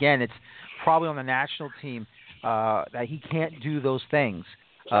once again, it's probably on the national team that he can't do those things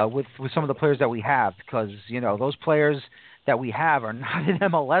with some of the players that we have because, those players that we have are not in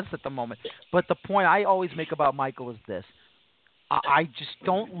MLS at the moment. But the point I always make about Michael is this. I just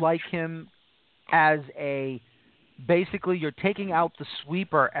don't like him as basically you're taking out the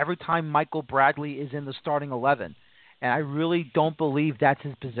sweeper every time Michael Bradley is in the starting 11. And I really don't believe that's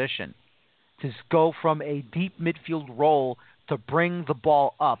his position. to go from a deep midfield role to bring the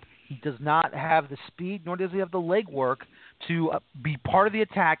ball up. He does not have the speed, nor does he have the legwork to be part of the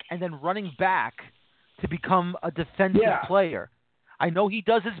attack and then running back to become a defensive player. I know he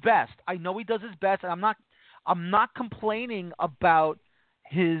does his best. And I'm not complaining about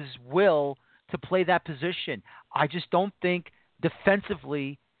his will to play that position. I just don't think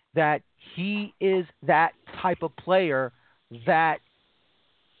defensively that he is that type of player that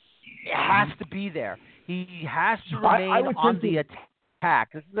has to be there. He has to remain on the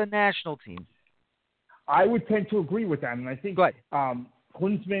attack. This is a national team. I would tend to agree with that, and I think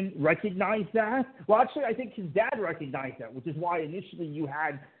Klinsmann recognized that. Well, actually, I think his dad recognized that, which is why initially you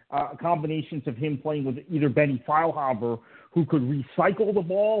had combinations of him playing with either Benny Feilhaber, who could recycle the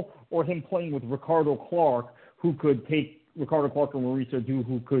ball, or him playing with Ricardo Clark, who could take Ricardo Clark and Maurice Adu,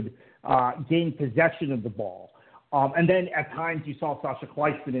 who could gain possession of the ball. And then at times you saw Sasha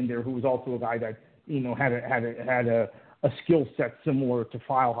Kleiston in there, who was also a guy that had a skill set similar to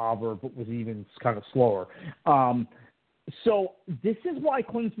Feilhaber, but was even kind of slower. So this is why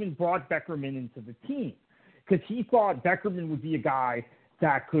Klinsmann brought Beckerman into the team, because he thought Beckerman would be a guy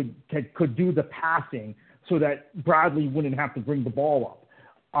that could do the passing, so that Bradley wouldn't have to bring the ball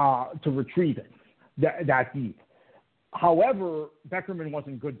up to retrieve it that deep. However, Beckerman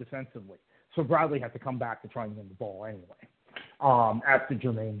wasn't good defensively, so Bradley had to come back to try and win the ball anyway, after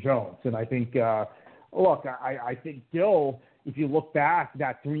Jermaine Jones. And I think, I think still, if you look back,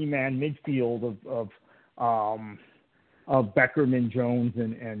 that three-man midfield of Beckerman, Jones,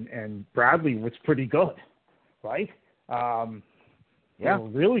 and Bradley was pretty good, right? They were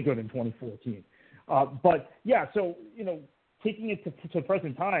really good in 2014. Taking it to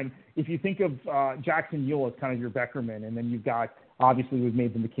present time, if you think of Jackson Yule as kind of your Beckerman, and then you've got, obviously we've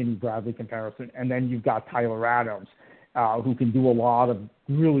made the McKinney-Bradley comparison, and then you've got Tyler Adams, who can do a lot of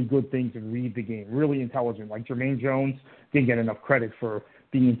really good things and read the game, really intelligent. Like Jermaine Jones didn't get enough credit for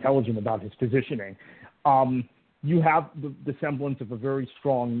being intelligent about his positioning. You have the semblance of a very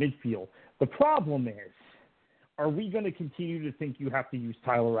strong midfield. The problem is, are we going to continue to think you have to use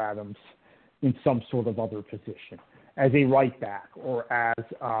Tyler Adams in some sort of other position, as a right back or as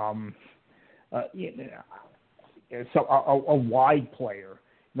a wide player,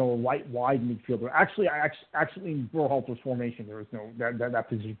 a wide midfielder? Actually, in Berhalter's formation, there is no that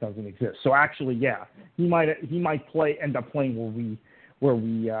position doesn't exist. So actually, he might end up playing where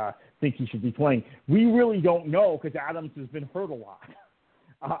we think he should be playing. We really don't know, because Adams has been hurt a lot.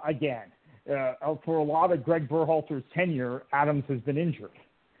 Again, for a lot of Greg Berhalter's tenure, Adams has been injured,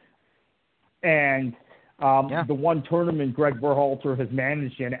 and the one tournament Greg Berhalter has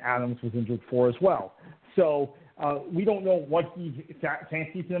managed in, Adams was injured for as well. So we don't know what he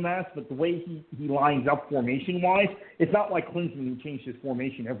fancies him as, but the way he lines up formation-wise, it's not like Klinsmann, who changed his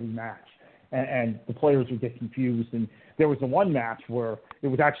formation every match, and the players would get confused. And there was the one match where it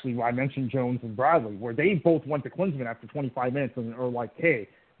was actually, I mentioned Jones and Bradley, where they both went to Klinsmann after 25 minutes and were like, hey,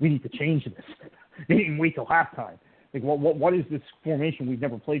 we need to change this. They didn't wait till halftime. Like, what is this formation we've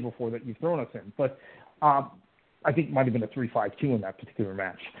never played before that you've thrown us in? But I think it might have been a 3-5-2 in that particular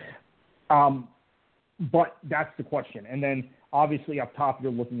match. But that's the question. And then, obviously, up top,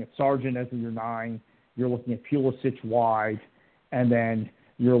 you're looking at Sargent as your 9. You're looking at Pulisic wide. And then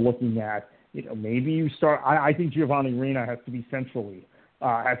you're looking at, maybe you start – I think Giovanni Reyna has to be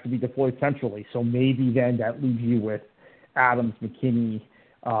deployed centrally. So maybe then that leaves you with Adams, McKinney,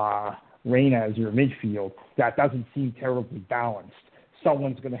 Reyna as your midfield. That doesn't seem terribly balanced.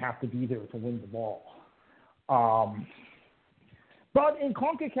 Someone's going to have to be there to win the ball. But in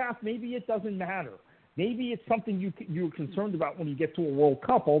CONCACAF, maybe it doesn't matter. Maybe it's something you're concerned about when you get to a World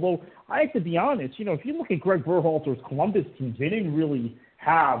Cup. Although, I have to be honest, if you look at Greg Berhalter's Columbus teams, they didn't really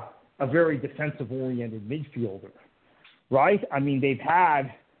have a very defensive-oriented midfielder, right? I mean, they've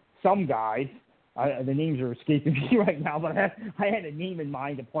had some guys. The names are escaping me right now, but I had a name in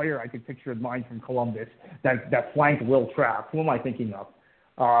mind, a player I could picture in mind from Columbus that flanked Will Trapp. Who am I thinking of?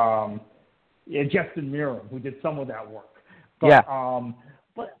 Justin Miram, who did some of that work. But,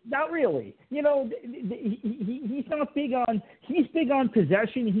 but not really. He's not big on. He's big on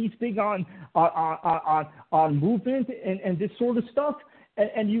possession. He's big on movement and this sort of stuff.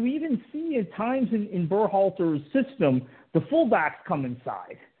 And you even see at times in Berhalter's system, the fullbacks come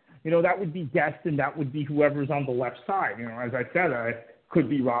inside. That would be Guest, and that would be whoever's on the left side. As I said, it could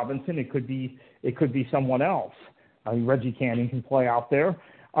be Robinson. It could be someone else. Reggie Cannon can play out there.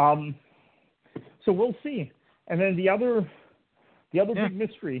 So we'll see. And then the other big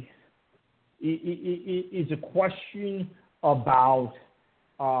mystery is a question about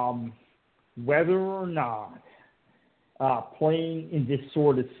whether or not playing in this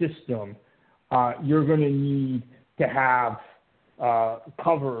sort of system you're going to need to have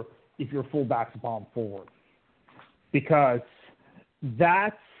cover if your fullbacks bomb forward, because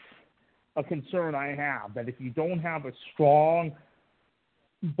that's a concern I have, that if you don't have a strong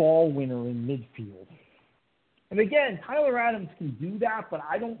ball winner in midfield, and again, Tyler Adams can do that, but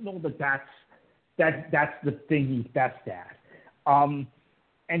I don't know that's the thing he's best at.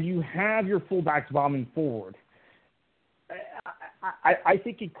 And you have your fullbacks bombing forward. I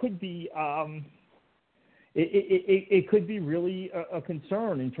think it could be it could be really a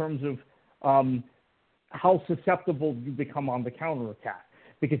concern in terms of how susceptible you become on the counterattack.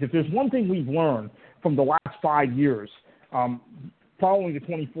 Because if there's one thing we've learned from the last 5 years, following the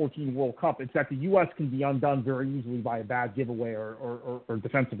 2014 World Cup, it's that the U.S. can be undone very easily by a bad giveaway or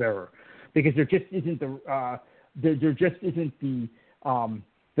defensive error, because there just isn't the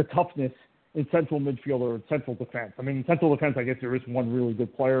toughness in central midfield or central defense. I mean, in central defense, I guess there is one really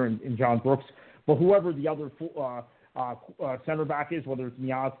good player in John Brooks, but whoever the other center back is, whether it's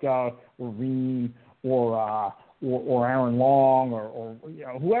Miazga or Reen or Aaron Long or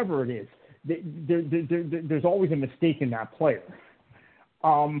whoever it is, there's always a mistake in that player.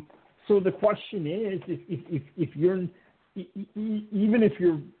 So the question is, if you're even if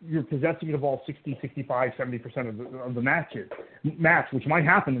you're possessing the ball 60, 65, 70% of the match, which might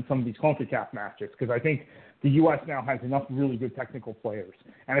happen in some of these CONCACAF matches, because I think the U.S. now has enough really good technical players.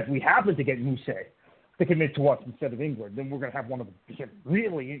 And if we happen to get Mousse to commit to us instead of England, then we're going to have one of the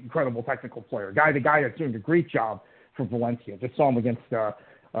really incredible technical player. The guy that's doing a great job for Valencia. Just saw him against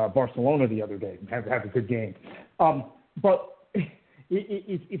Barcelona the other day. Have a good game. But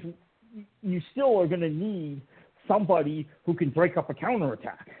if you still are going to need somebody who can break up a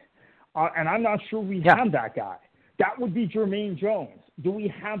counterattack. And I'm not sure we have that guy. That would be Jermaine Jones. Do we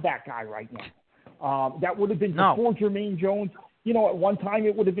have that guy right now? That would have been before Jermaine Jones. At one time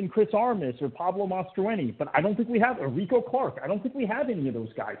it would have been Chris Armas or Pablo Mastroeni, but I don't think we have Rico Clark. I don't think we have any of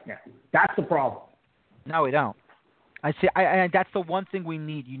those guys now. That's the problem. No, we don't. I see. That's the one thing we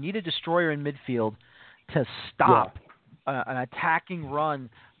need. You need a destroyer in midfield to stop an attacking run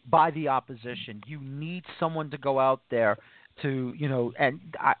by the opposition. You need someone to go out there to, and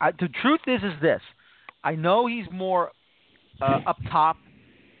the truth is this. I know he's more up top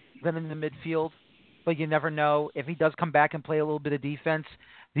than in the midfield, but you never know if he does come back and play a little bit of defense.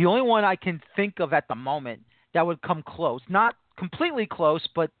 The only one I can think of at the moment that would come close, not completely close,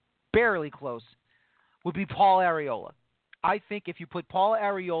 but barely close, would be Paul Arriola. I think if you put Paul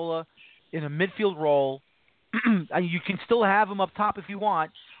Arriola in a midfield role, you can still have him up top if you want,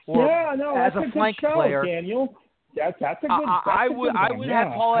 or as a flank player. Daniel. That's a good. I would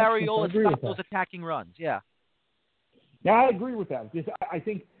have Paul Arriola stop those attacking runs. Yeah. Yeah, I agree with that. I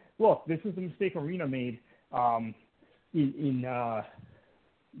think. Look, this is the mistake Arena made. I think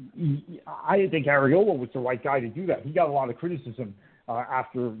Arriola was the right guy to do that. He got a lot of criticism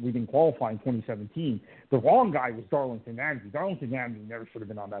after we didn't qualify in 2017. The wrong guy was Darlington Nagbe. Darlington Nagbe never should have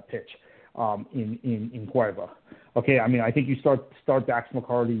been on that pitch in Cueva. Okay, I mean, I think you start Dax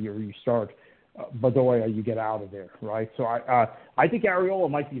McCarty or you start Bedoya, you get out of there, right? So I think Arriola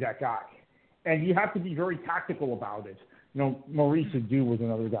might be that guy. And you have to be very tactical about it. Maurice Adu was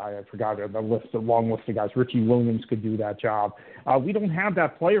another guy I forgot the list, a long list of guys. Richie Williams could do that job. We don't have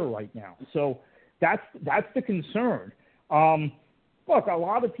that player right now, so that's the concern. Look, a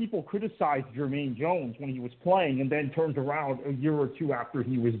lot of people criticized Jermaine Jones when he was playing, and then turned around a year or two after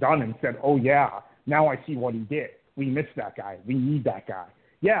he was done and said, "Oh yeah, now I see what he did. We missed that guy. We need that guy."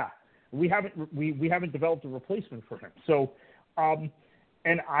 Yeah, we haven't developed a replacement for him. So.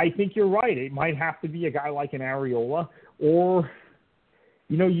 And I think you're right. It might have to be a guy like an Arriola, or,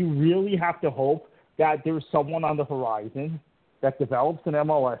 you really have to hope that there's someone on the horizon that develops an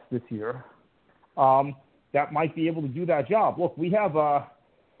MLS this year that might be able to do that job. Look, we have a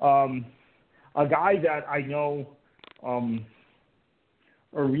guy that I know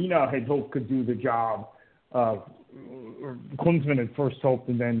Arena had hoped could do the job. Klinsmann had first hoped,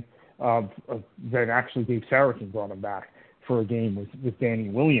 and then actually Dave Saracen brought him back for a game with Danny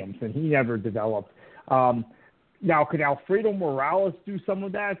Williams, and he never developed. Now, could Alfredo Morales do some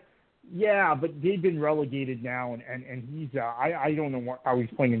of that? Yeah, but they've been relegated now, and he's I don't know how he's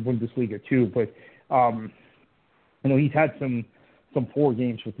playing in Bundesliga too, but he's had some poor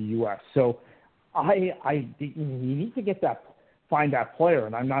games with the U.S. So you need to find that player,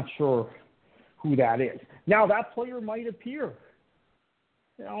 and I'm not sure who that is. Now, that player might appear,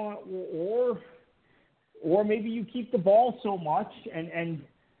 or maybe you keep the ball so much and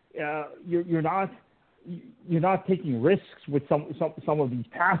you're not taking risks with some of these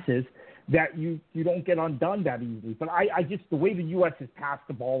passes that you don't get undone that easily. But I just, the way the U.S. has passed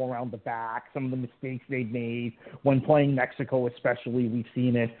the ball around the back, some of the mistakes they've made when playing Mexico especially, we've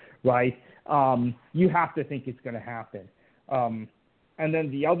seen it, right? You have to think it's going to happen. And then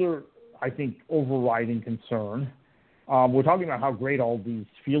the other, I think, overriding concern, we're talking about how great all these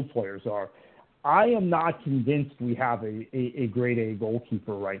field players are. I am not convinced we have a grade A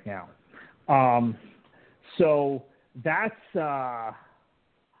goalkeeper right now. So that to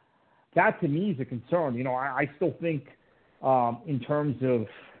me is a concern. You know, I still think in terms of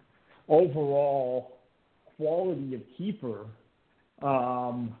overall quality of keeper,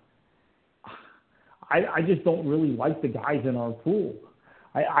 I just don't really like the guys in our pool.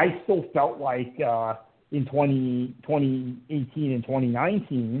 I still felt like in 2018 and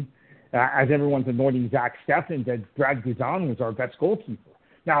 2019, as everyone's anointing Zach Steffen, that Brad Guzan was our best goalkeeper.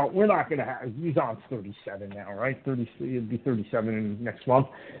 Now, we're not going to have – Guzan's 37 now, right? He'll be 37 next month,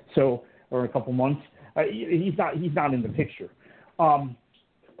 so or a couple months. He's not in the picture. I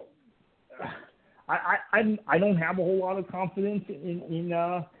don't have a whole lot of confidence in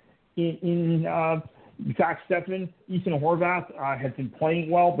Zach Steffen. Ethan Horvath has been playing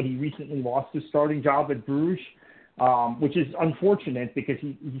well, but he recently lost his starting job at Bruges, which is unfortunate because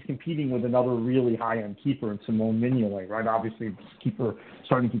he's competing with another really high-end keeper in Simone Mignolet, right? Obviously,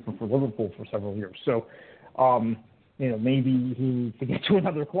 starting keeper for Liverpool for several years. So, maybe he needs to get to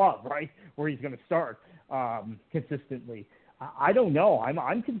another club, right, where he's going to start consistently. I don't know.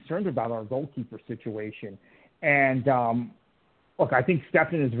 I'm concerned about our goalkeeper situation. And, look, I think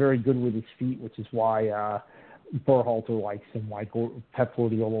Steffen is very good with his feet, which is why Berhalter likes him, why Pep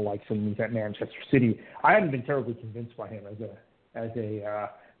Guardiola likes him. He's at Manchester City. I haven't been terribly convinced by him as a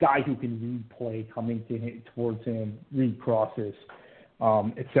guy who can read play coming towards him, read crosses,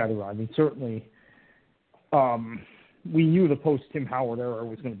 etc. I mean, certainly we knew the post-Tim Howard era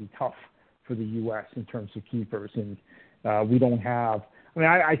was going to be tough for the U.S. in terms of keepers, and we don't have –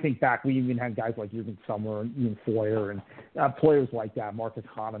 I think back, we even had guys like Jürgen Sommer and Ian Foyer and players like that, Marcus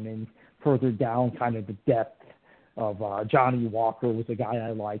Hahnemann, further down kind of the depth of Johnny Walker was a guy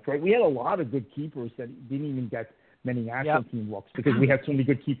I liked, right? We had a lot of good keepers that didn't even get many national team looks because we had so many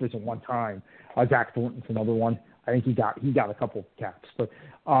good keepers at one time. Zach Thornton's another one. I think he got a couple of caps. But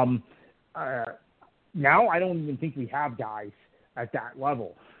now I don't even think we have guys at that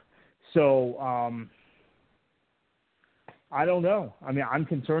level. So I don't know. I mean, I'm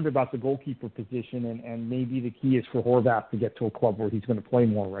concerned about the goalkeeper position, and maybe the key is for Horvath to get to a club where he's going to play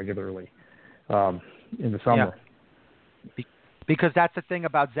more regularly in the summer. Yeah. Because that's the thing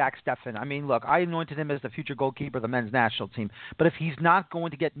about Zach Steffen. I mean, look, I anointed him as the future goalkeeper of the men's national team, but if he's not going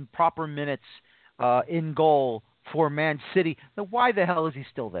to get proper minutes in goal for Man City, then why the hell is he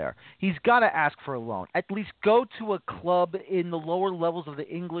still there? He's got to ask for a loan. At least go to a club in the lower levels of the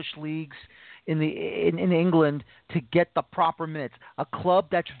English leagues in England to get the proper minutes. A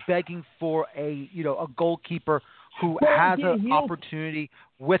club that's begging for a goalkeeper who has an opportunity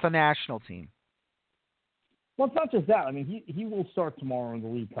with a national team. Well, it's not just that. I mean, he will start tomorrow in the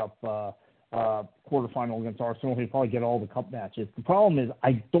League Cup quarterfinal against Arsenal. He'll probably get all the cup matches. The problem is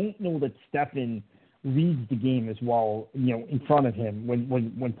I don't know that Steffen reads the game as well, in front of him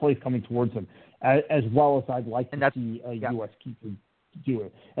when plays coming towards him, as well as I'd like to see a U.S. keeper do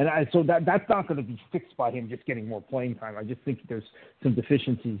it. And so that's not going to be fixed by him just getting more playing time. I just think there's some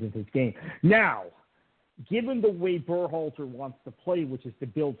deficiencies in his game. Now, given the way Berhalter wants to play, which is to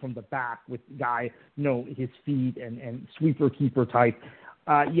build from the back with guy, his feet and sweeper keeper type,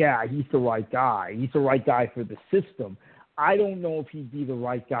 he's the right guy. He's the right guy for the system. I don't know if he'd be the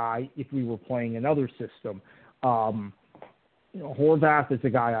right guy if we were playing another system. Horvath is a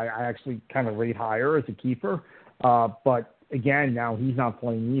guy I actually kind of rate higher as a keeper, but again, now he's not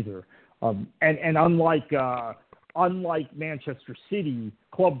playing either. And unlike Manchester City,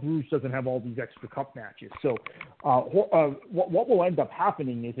 Club Brugge doesn't have all these extra cup matches. So what will end up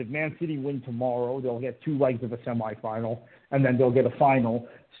happening is if Man City win tomorrow, they'll get two legs of a semifinal, and then they'll get a final.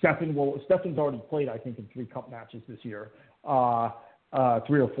 Steffen's already played, I think, in 3 cup matches this year, 3 or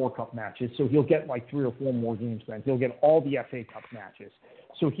 4 cup matches. So he'll get like 3 or 4 more games then. He'll get all the FA Cup matches.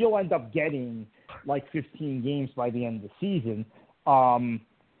 So he'll end up getting like 15 games by the end of the season.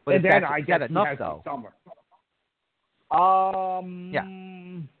 But and then I guess enough, he has though. the summer.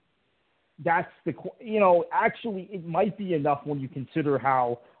 That's actually it might be enough when you consider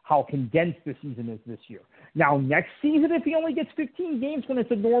how condensed the season is this year. Now, next season, if he only gets 15 games when it's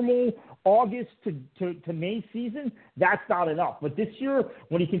a normal August to May season, that's not enough. But this year,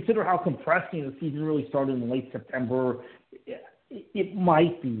 when you consider how compressed the season really started in late September, it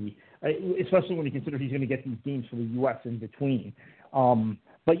might be, especially when you consider he's going to get these games for the U.S. in between.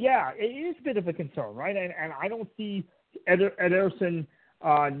 But yeah, it is a bit of a concern, right? And I don't see Ederson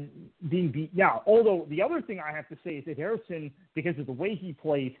being beat now. Although the other thing I have to say is that Ederson, because of the way he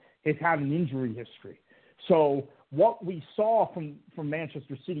plays, has had an injury history. So what we saw from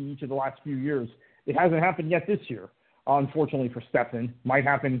Manchester City each of the last few years, it hasn't happened yet this year. Unfortunately for Stefan, might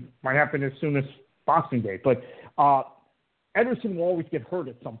happen as soon as Boxing Day. But Ederson will always get hurt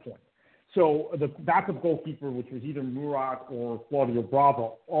at some point. So the backup goalkeeper, which was either Murat or Claudio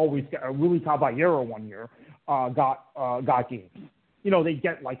Bravo, always got Rui Caballero one year got games. You know, they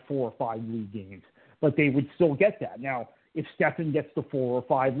get like 4 or 5 league games, but they would still get that. Now, if Stefan gets the 4 or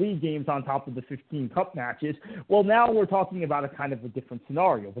 5 league games on top of the 15 cup matches, well, now we're talking about a kind of a different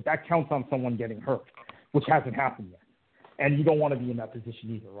scenario. But that counts on someone getting hurt, which hasn't happened yet. And you don't want to be in that position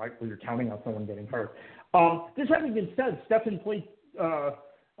either, right, where you're counting on someone getting hurt. This having been said, Stefan played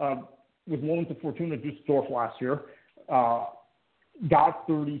was loaned to Fortuna Düsseldorf last year, got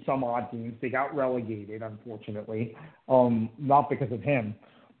 30-some-odd games. They got relegated, unfortunately, not because of him.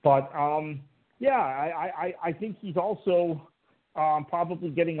 But, I think he's also probably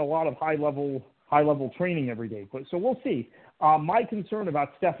getting a lot of high-level training every day. But so we'll see. My concern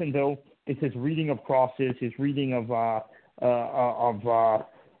about Stefan, though, is his reading of crosses, his reading of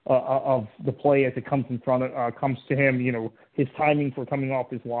the play as it comes comes to him, you know, his timing for coming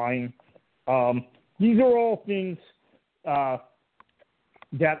off his line. These are all things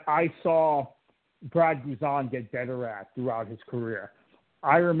that I saw Brad Guzan get better at throughout his career.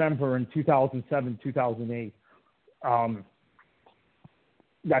 I remember in 2007, 2008,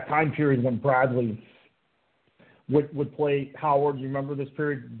 that time period when Bradley would play Howard. You remember this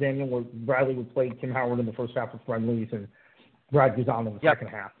period, Daniel, where Bradley would play Tim Howard in the first half of friendlies and Brad Guzan in the second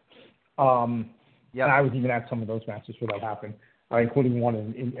half. And I was even at some of those matches where that happened, including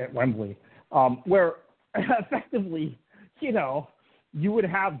one at Wembley, where effectively, you know, you would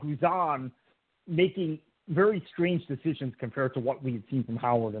have Guzan making very strange decisions compared to what we had seen from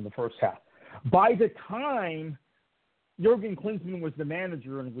Howard in the first half. By the time Jurgen Klinsmann was the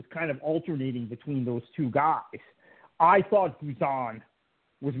manager and was kind of alternating between those two guys, I thought Guzan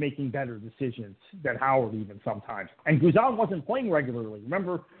was making better decisions than Howard even sometimes. And Guzan wasn't playing regularly.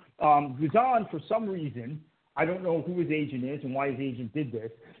 Remember, Guzan, for some reason, I don't know who his agent is and why his agent did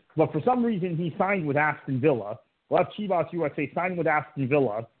this, but for some reason he signed with Aston Villa, left Chivas USA, signed with Aston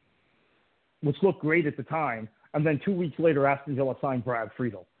Villa, which looked great at the time, and then 2 weeks later Aston Villa signed Brad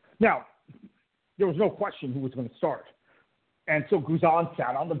Friedel. Now, there was no question who was going to start. And so Guzan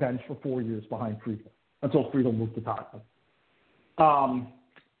sat on the bench for 4 years behind Friedel until Friedel moved to Tottenham.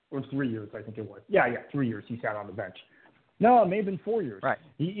 Or 3 years, I think it was. Yeah, 3 years he sat on the bench. No, it may have been 4 years. Right.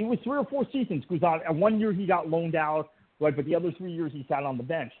 It was 3 or 4 seasons, Guzan. And 1 year he got loaned out, right, but the other 3 years he sat on the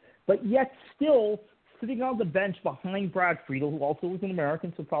bench. But yet still, sitting on the bench behind Brad Friedel, who also was an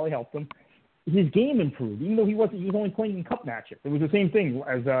American, so probably helped him, his game improved, even though he was only playing in cup matches. It was the same thing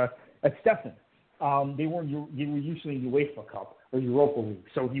as Stefan. They were usually in UEFA Cup or Europa League,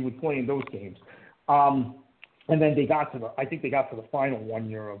 so he would play in those games. And then they got to the final 1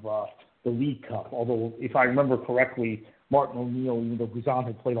 year of the League Cup. Although, if I remember correctly, Martin O'Neill, even though Guzan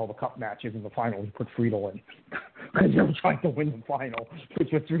had played all the cup matches in the final, he put Friedel in because they were trying to win the final,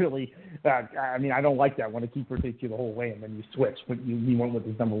 which was really, I mean, I don't like that when a keeper takes you the whole way and then you switch, but he went with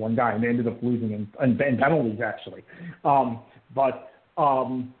his number one guy and they ended up losing in penalties, actually. But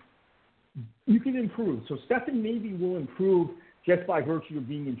you can improve. So Stefan maybe will improve just by virtue of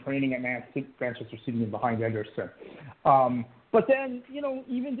being in training at Manchester City and behind Ederson. But then, you know,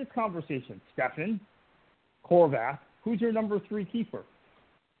 even this conversation, Stefan, Horvath, who's your number 3 keeper?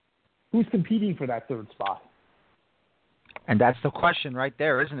 Who's competing for that third spot? And that's the question right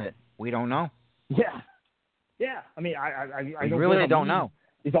there, isn't it? We don't know. Yeah. I mean, I we really don't know.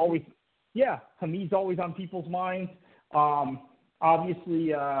 Is always, Hamid's always on people's minds.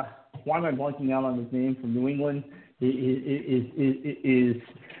 Obviously, why am I blanking out on his name from New England? Is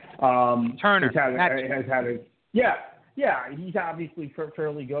Turner. Has had a he's obviously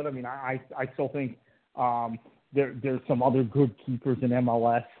fairly good. I mean, I still think there's some other good keepers in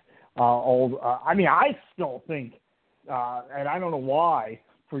MLS. I mean, I still think, and I don't know why,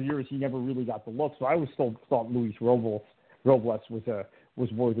 for years he never really got the look. So I always still thought Luis Robles was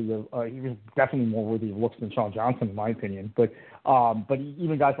worthy of. He was definitely more worthy of looks than Sean Johnson, in my opinion. But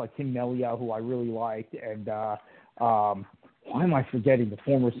even guys like Tim Melia, who I really liked, and why am I forgetting the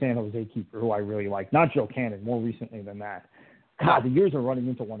former San Jose keeper who I really liked? Not Joe Cannon, more recently than that. God, the years are running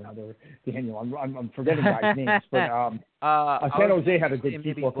into one another, Daniel. I'm forgetting guys' names, but San Jose had a good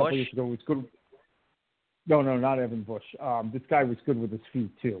keeper a couple years ago. It was good. No, not Evan Bush. This guy was good with his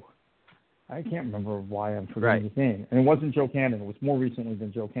feet too. I can't remember why I'm forgetting his name. And it wasn't Joe Cannon. It was more recently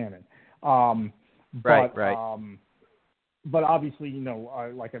than Joe Cannon. But obviously,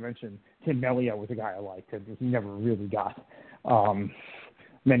 like I mentioned, Tim Melia was a guy I liked. He never really got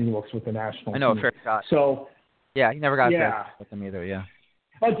many looks with the national team. I know, fair shot. So, yeah, he never got that with them either, yeah.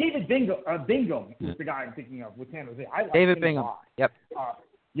 David Bingham is the guy I'm thinking of with San Jose. I like David him Bingham, a lot. yep.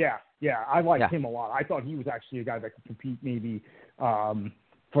 I liked him a lot. I thought he was actually a guy that could compete maybe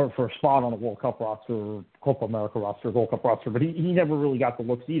for a spot on the World Cup roster, Copa America roster, Gold Cup roster, but he never really got the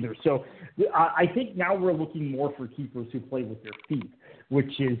looks either. So I think now we're looking more for keepers who play with their feet,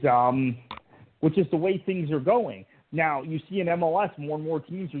 which is the way things are going. Now, you see in MLS, more and more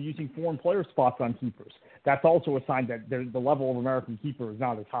teams are using foreign player spots on keepers. That's also a sign that the level of American keeper is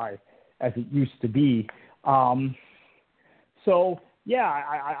not as high as it used to be. I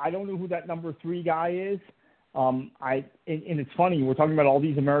don't know who that number 3 guy is. And it's funny, we're talking about all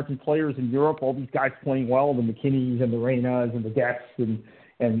these American players in Europe, all these guys playing well, the McKinneys and the Reynas and the Decks and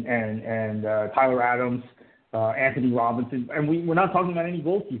Tyler Adams, Anthony Robinson, and we're not talking about any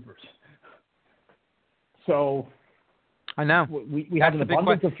goalkeepers. So I know we have an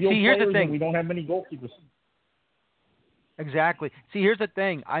abundance of field players, and we don't have many goalkeepers. Exactly. See, here's the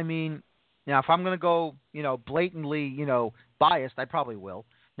thing. I mean, now if I'm going to go, blatantly, biased, I probably will.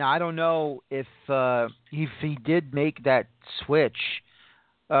 Now, I don't know if he did make that switch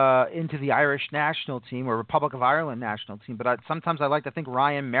into the Irish national team or Republic of Ireland national team, but sometimes I like to think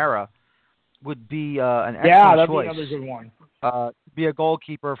Ryan Mera would be an excellent choice. Yeah, that'd be another good one. Be a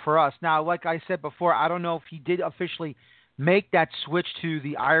goalkeeper for us. Now, like I said before, I don't know if he did officially make that switch to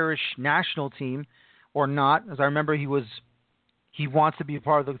the Irish national team or not. As I remember, he wants to be a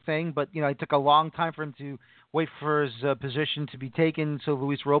part of the thing, but it took a long time for him to wait for his position to be taken so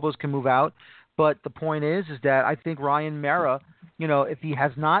Luis Robles can move out. But the point is that I think Ryan Mera, if he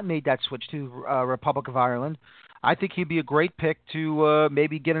has not made that switch to Republic of Ireland, I think he'd be a great pick to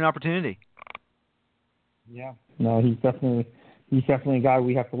maybe get an opportunity. Yeah, no, he's definitely a guy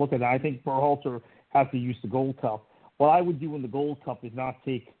we have to look at. I think Berhalter has to use the Gold Cup. What I would do in the Gold Cup is not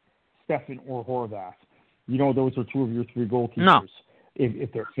take Stefan or Horvath. Those are 2 of your 3 goalkeepers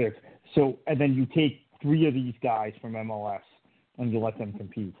if they're fit. So, and then you take 3 of these guys from MLS and you let them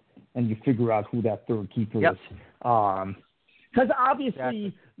compete and you figure out who that third keeper is. Because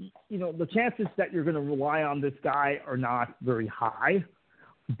obviously, the chances that you're going to rely on this guy are not very high.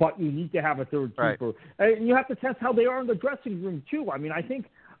 But you need to have a third keeper. And you have to test how they are in the dressing room, too. I mean, I think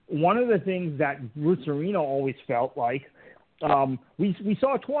one of the things that Bruce Arena always felt like, we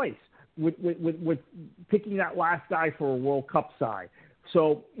saw it twice with picking that last guy for a World Cup side.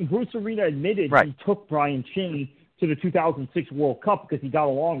 So Bruce Arena admitted he took Brian Chin to the 2006 World Cup because he got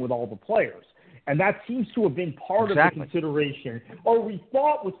along with all the players. And that seems to have been part of the consideration, or we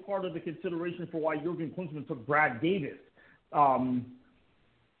thought was part of the consideration for why Jurgen Klinsmann took Brad Davis.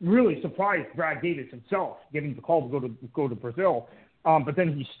 Really surprised Brad Davis himself getting the call to go to Brazil, but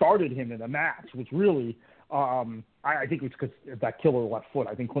then he started him in a match, which really I think it was because of that killer left foot.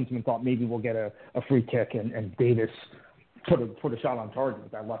 I think Klinsmann thought maybe we'll get a free kick and Davis put a shot on target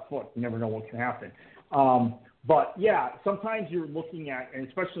with that left foot. You never know what can happen. But yeah, sometimes you're looking at, and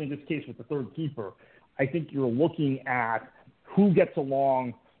especially in this case with the third keeper, I think you're looking at who gets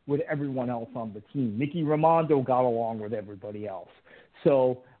along with everyone else on the team. Mickey Raimondo got along with everybody else.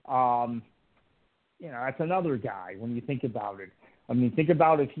 So, that's another guy when you think about it. I mean, think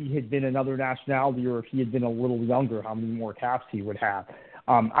about if he had been another nationality or if he had been a little younger, how many more caps he would have.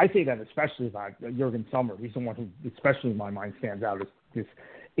 I say that especially about Jurgen Sommer. He's the one who, especially in my mind, stands out as this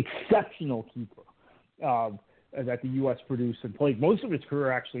exceptional keeper that the U.S. produced and played most of his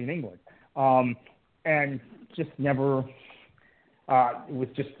career actually in England. And just never was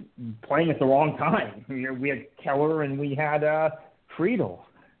just playing at the wrong time. We had Keller and we had Friedel.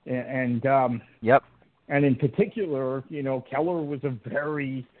 And in particular, Keller was a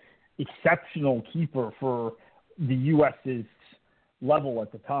very exceptional keeper for the U.S.'s level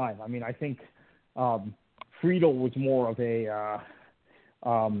at the time. I mean, I think Friedel was more of a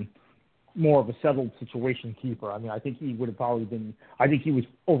settled situation keeper. I mean, I think he would have probably been. I think he was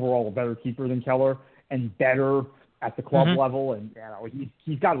overall a better keeper than Keller and better at the club level. And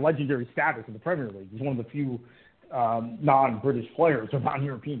he's got legendary status in the Premier League. He's one of the few non-British players or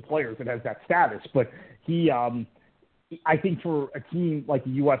non-European players that has that status. But he, I think for a team like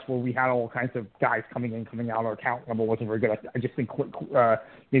the U.S. where we had all kinds of guys coming in, coming out, our talent level wasn't very good. I just think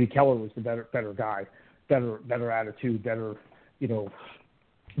maybe Keller was the better guy, better attitude, better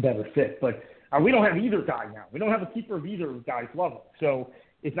fit. But we don't have either guy now. We don't have a keeper of either guy's level. So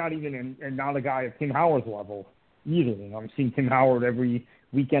it's not even not a guy of Tim Howard's level either. I'm seeing Tim Howard every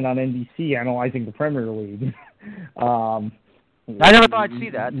weekend on NBC analyzing the Premier League. I never thought I'd see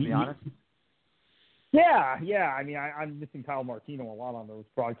that, to be honest. Yeah. I mean, I'm missing Kyle Martino a lot on those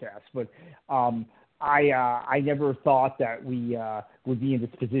broadcasts, but I never thought that we would be in this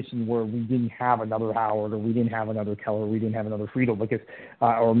position where we didn't have another Howard, or we didn't have another Keller, we didn't have another Friedel, because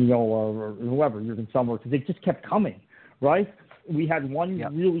or Mio, or whoever, Jurgen Sommer, because they just kept coming, right? We had one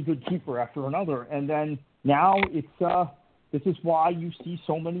really good keeper after another, and then now it's this is why you see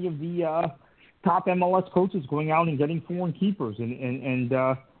so many of the top MLS coaches going out and getting foreign keepers, and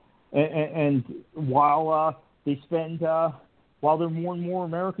while they spend while there are more and more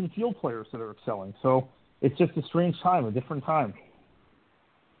American field players that are excelling. So it's just a strange time, a different time.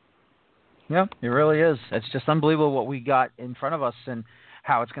 Yeah, it really is. It's just unbelievable what we got in front of us and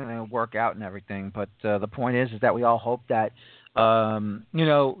how it's going to work out and everything. But the point is that we all hope that,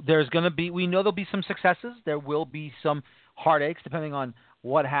 there's going to be, we know there'll be some successes. There will be some heartaches depending on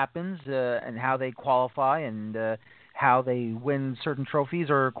what happens and how they qualify and how they win certain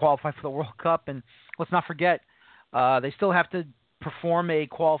trophies or qualify for the World Cup. And let's not forget, they still have to perform a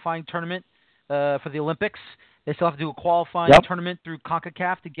qualifying tournament for the Olympics. They still have to do a qualifying tournament through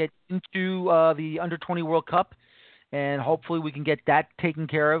CONCACAF to get into the Under-20 World Cup. And hopefully we can get that taken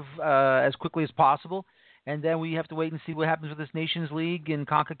care of as quickly as possible. And then we have to wait and see what happens with this Nations League in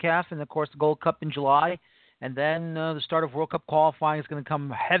CONCACAF and, of course, the Gold Cup in July. And then the start of World Cup qualifying is going to come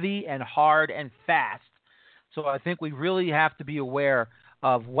heavy and hard and fast. So I think we really have to be aware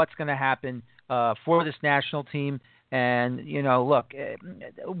of what's going to happen for this national team. And, look,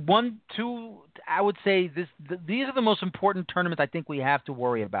 I would say these are the most important tournaments I think we have to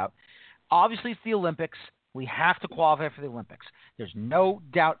worry about. Obviously, it's the Olympics. We have to qualify for the Olympics. There's no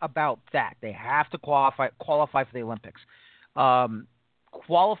doubt about that. They have to qualify for the Olympics.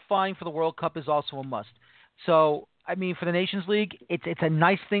 Qualifying for the World Cup is also a must. So, I mean, for the Nations League, it's a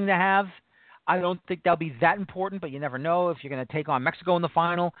nice thing to have. I don't think that'll be that important, but you never know if you're going to take on Mexico in the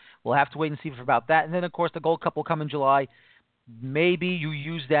final. We'll have to wait and see about that. And then, of course, the Gold Cup will come in July. Maybe you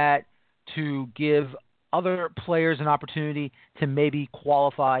use that to give other players an opportunity to maybe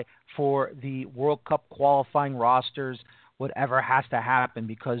qualify for the World Cup qualifying rosters, whatever has to happen,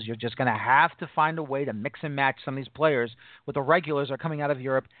 because you're just going to have to find a way to mix and match some of these players with the regulars that are coming out of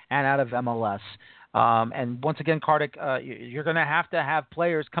Europe and out of MLS. And once again, Kartik, you're going to have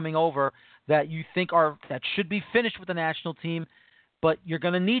players coming over that you think that should be finished with the national team, but you're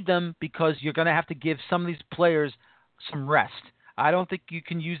going to need them because you're going to have to give some of these players some rest. I don't think you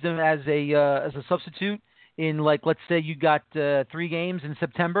can use them as a substitute in, like, let's say you got 3 games in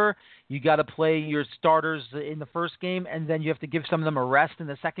September. You got to play your starters in the first game, and then you have to give some of them a rest in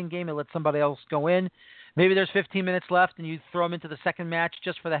the second game and let somebody else go in. Maybe there's 15 minutes left, and you throw them into the second match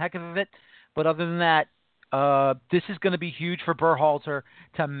just for the heck of it. But other than that, this is going to be huge for Berhalter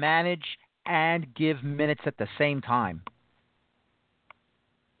to manage and give minutes at the same time.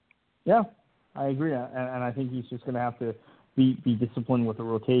 Yeah, I agree, and I think he's just going to have to be disciplined with the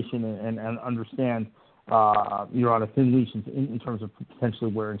rotation and understand you're on a thin leash in terms of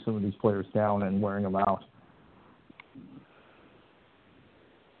potentially wearing some of these players down and wearing them out.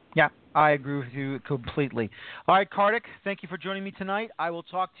 Yeah, I agree with you completely. All right, Kartik, thank you for joining me tonight. I will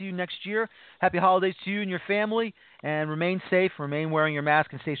talk to you next year. Happy holidays to you and your family, and remain safe, remain wearing your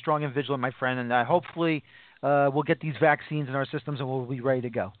mask, and stay strong and vigilant, my friend. And hopefully we'll get these vaccines in our systems and we'll be ready to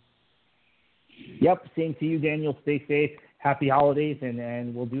go. Yep, same to you, Daniel. Stay safe. Happy holidays,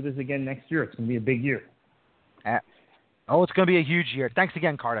 and we'll do this again next year. It's going to be a big year. It's going to be a huge year. Thanks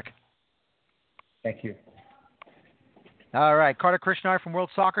again, Kartik. Thank you. All right, Kartik Krishnaiyer from World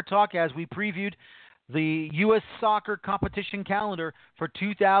Soccer Talk as we previewed the U.S. soccer competition calendar for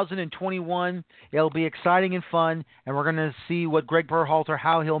 2021. It'll be exciting and fun, and we're going to see what Greg Berhalter,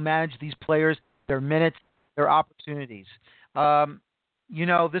 how he'll manage these players, their minutes, their opportunities.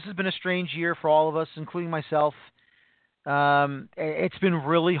 This has been a strange year for all of us, including myself. It's been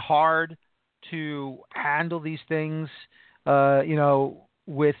really hard to handle these things,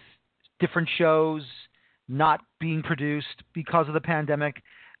 with different shows not being produced because of the pandemic,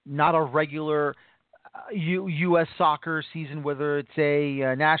 not a regular U.S. soccer season, whether it's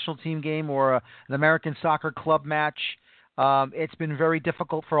a national team game or an American soccer club match. It's been very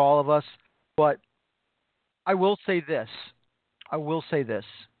difficult for all of us, but I will say this.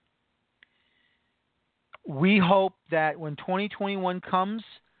 We hope that when 2021 comes,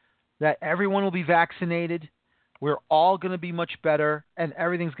 that everyone will be vaccinated, we're all going to be much better, and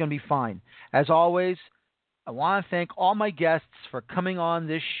everything's going to be fine. As always, I want to thank all my guests for coming on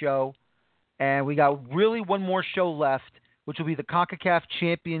this show, and we got really one more show left, which will be the CONCACAF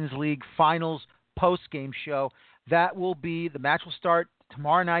Champions League Finals post-game show. That will be, the match will start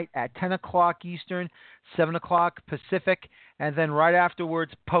tomorrow night at 10 o'clock Eastern, 7 o'clock Pacific, and then right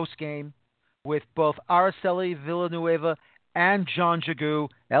afterwards, post-game, with both Araceli Villanueva and John Jagu,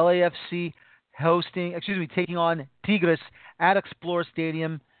 LAFC taking on Tigres at Explorer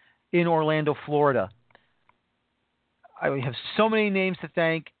Stadium in Orlando, Florida. I have so many names to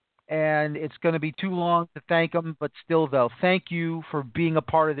thank, and it's going to be too long to thank them, but still, though, thank you for being a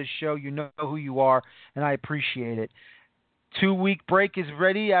part of this show. You know who you are, and I appreciate it. 2-week break is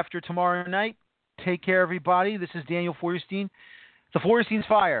ready after tomorrow night. Take care, everybody. This is Daniel Feuerstein. The Feuerstein's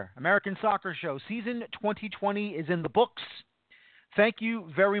Fire, American Soccer Show. Season 2020 is in the books. Thank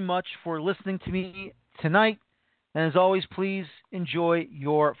you very much for listening to me tonight. And as always, please enjoy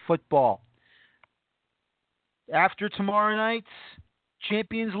your football. After tomorrow night's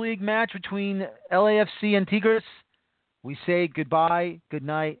Champions League match between LAFC and Tigres, we say goodbye, good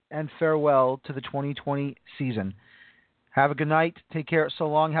night, and farewell to the 2020 season. Have a good night. Take care. So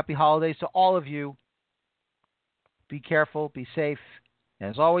long. Happy holidays to all of you. Be careful. Be safe. And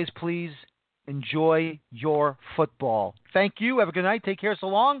as always, please enjoy your football. Thank you. Have a good night. Take care. So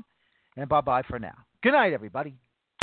long. And bye-bye for now. Good night, everybody.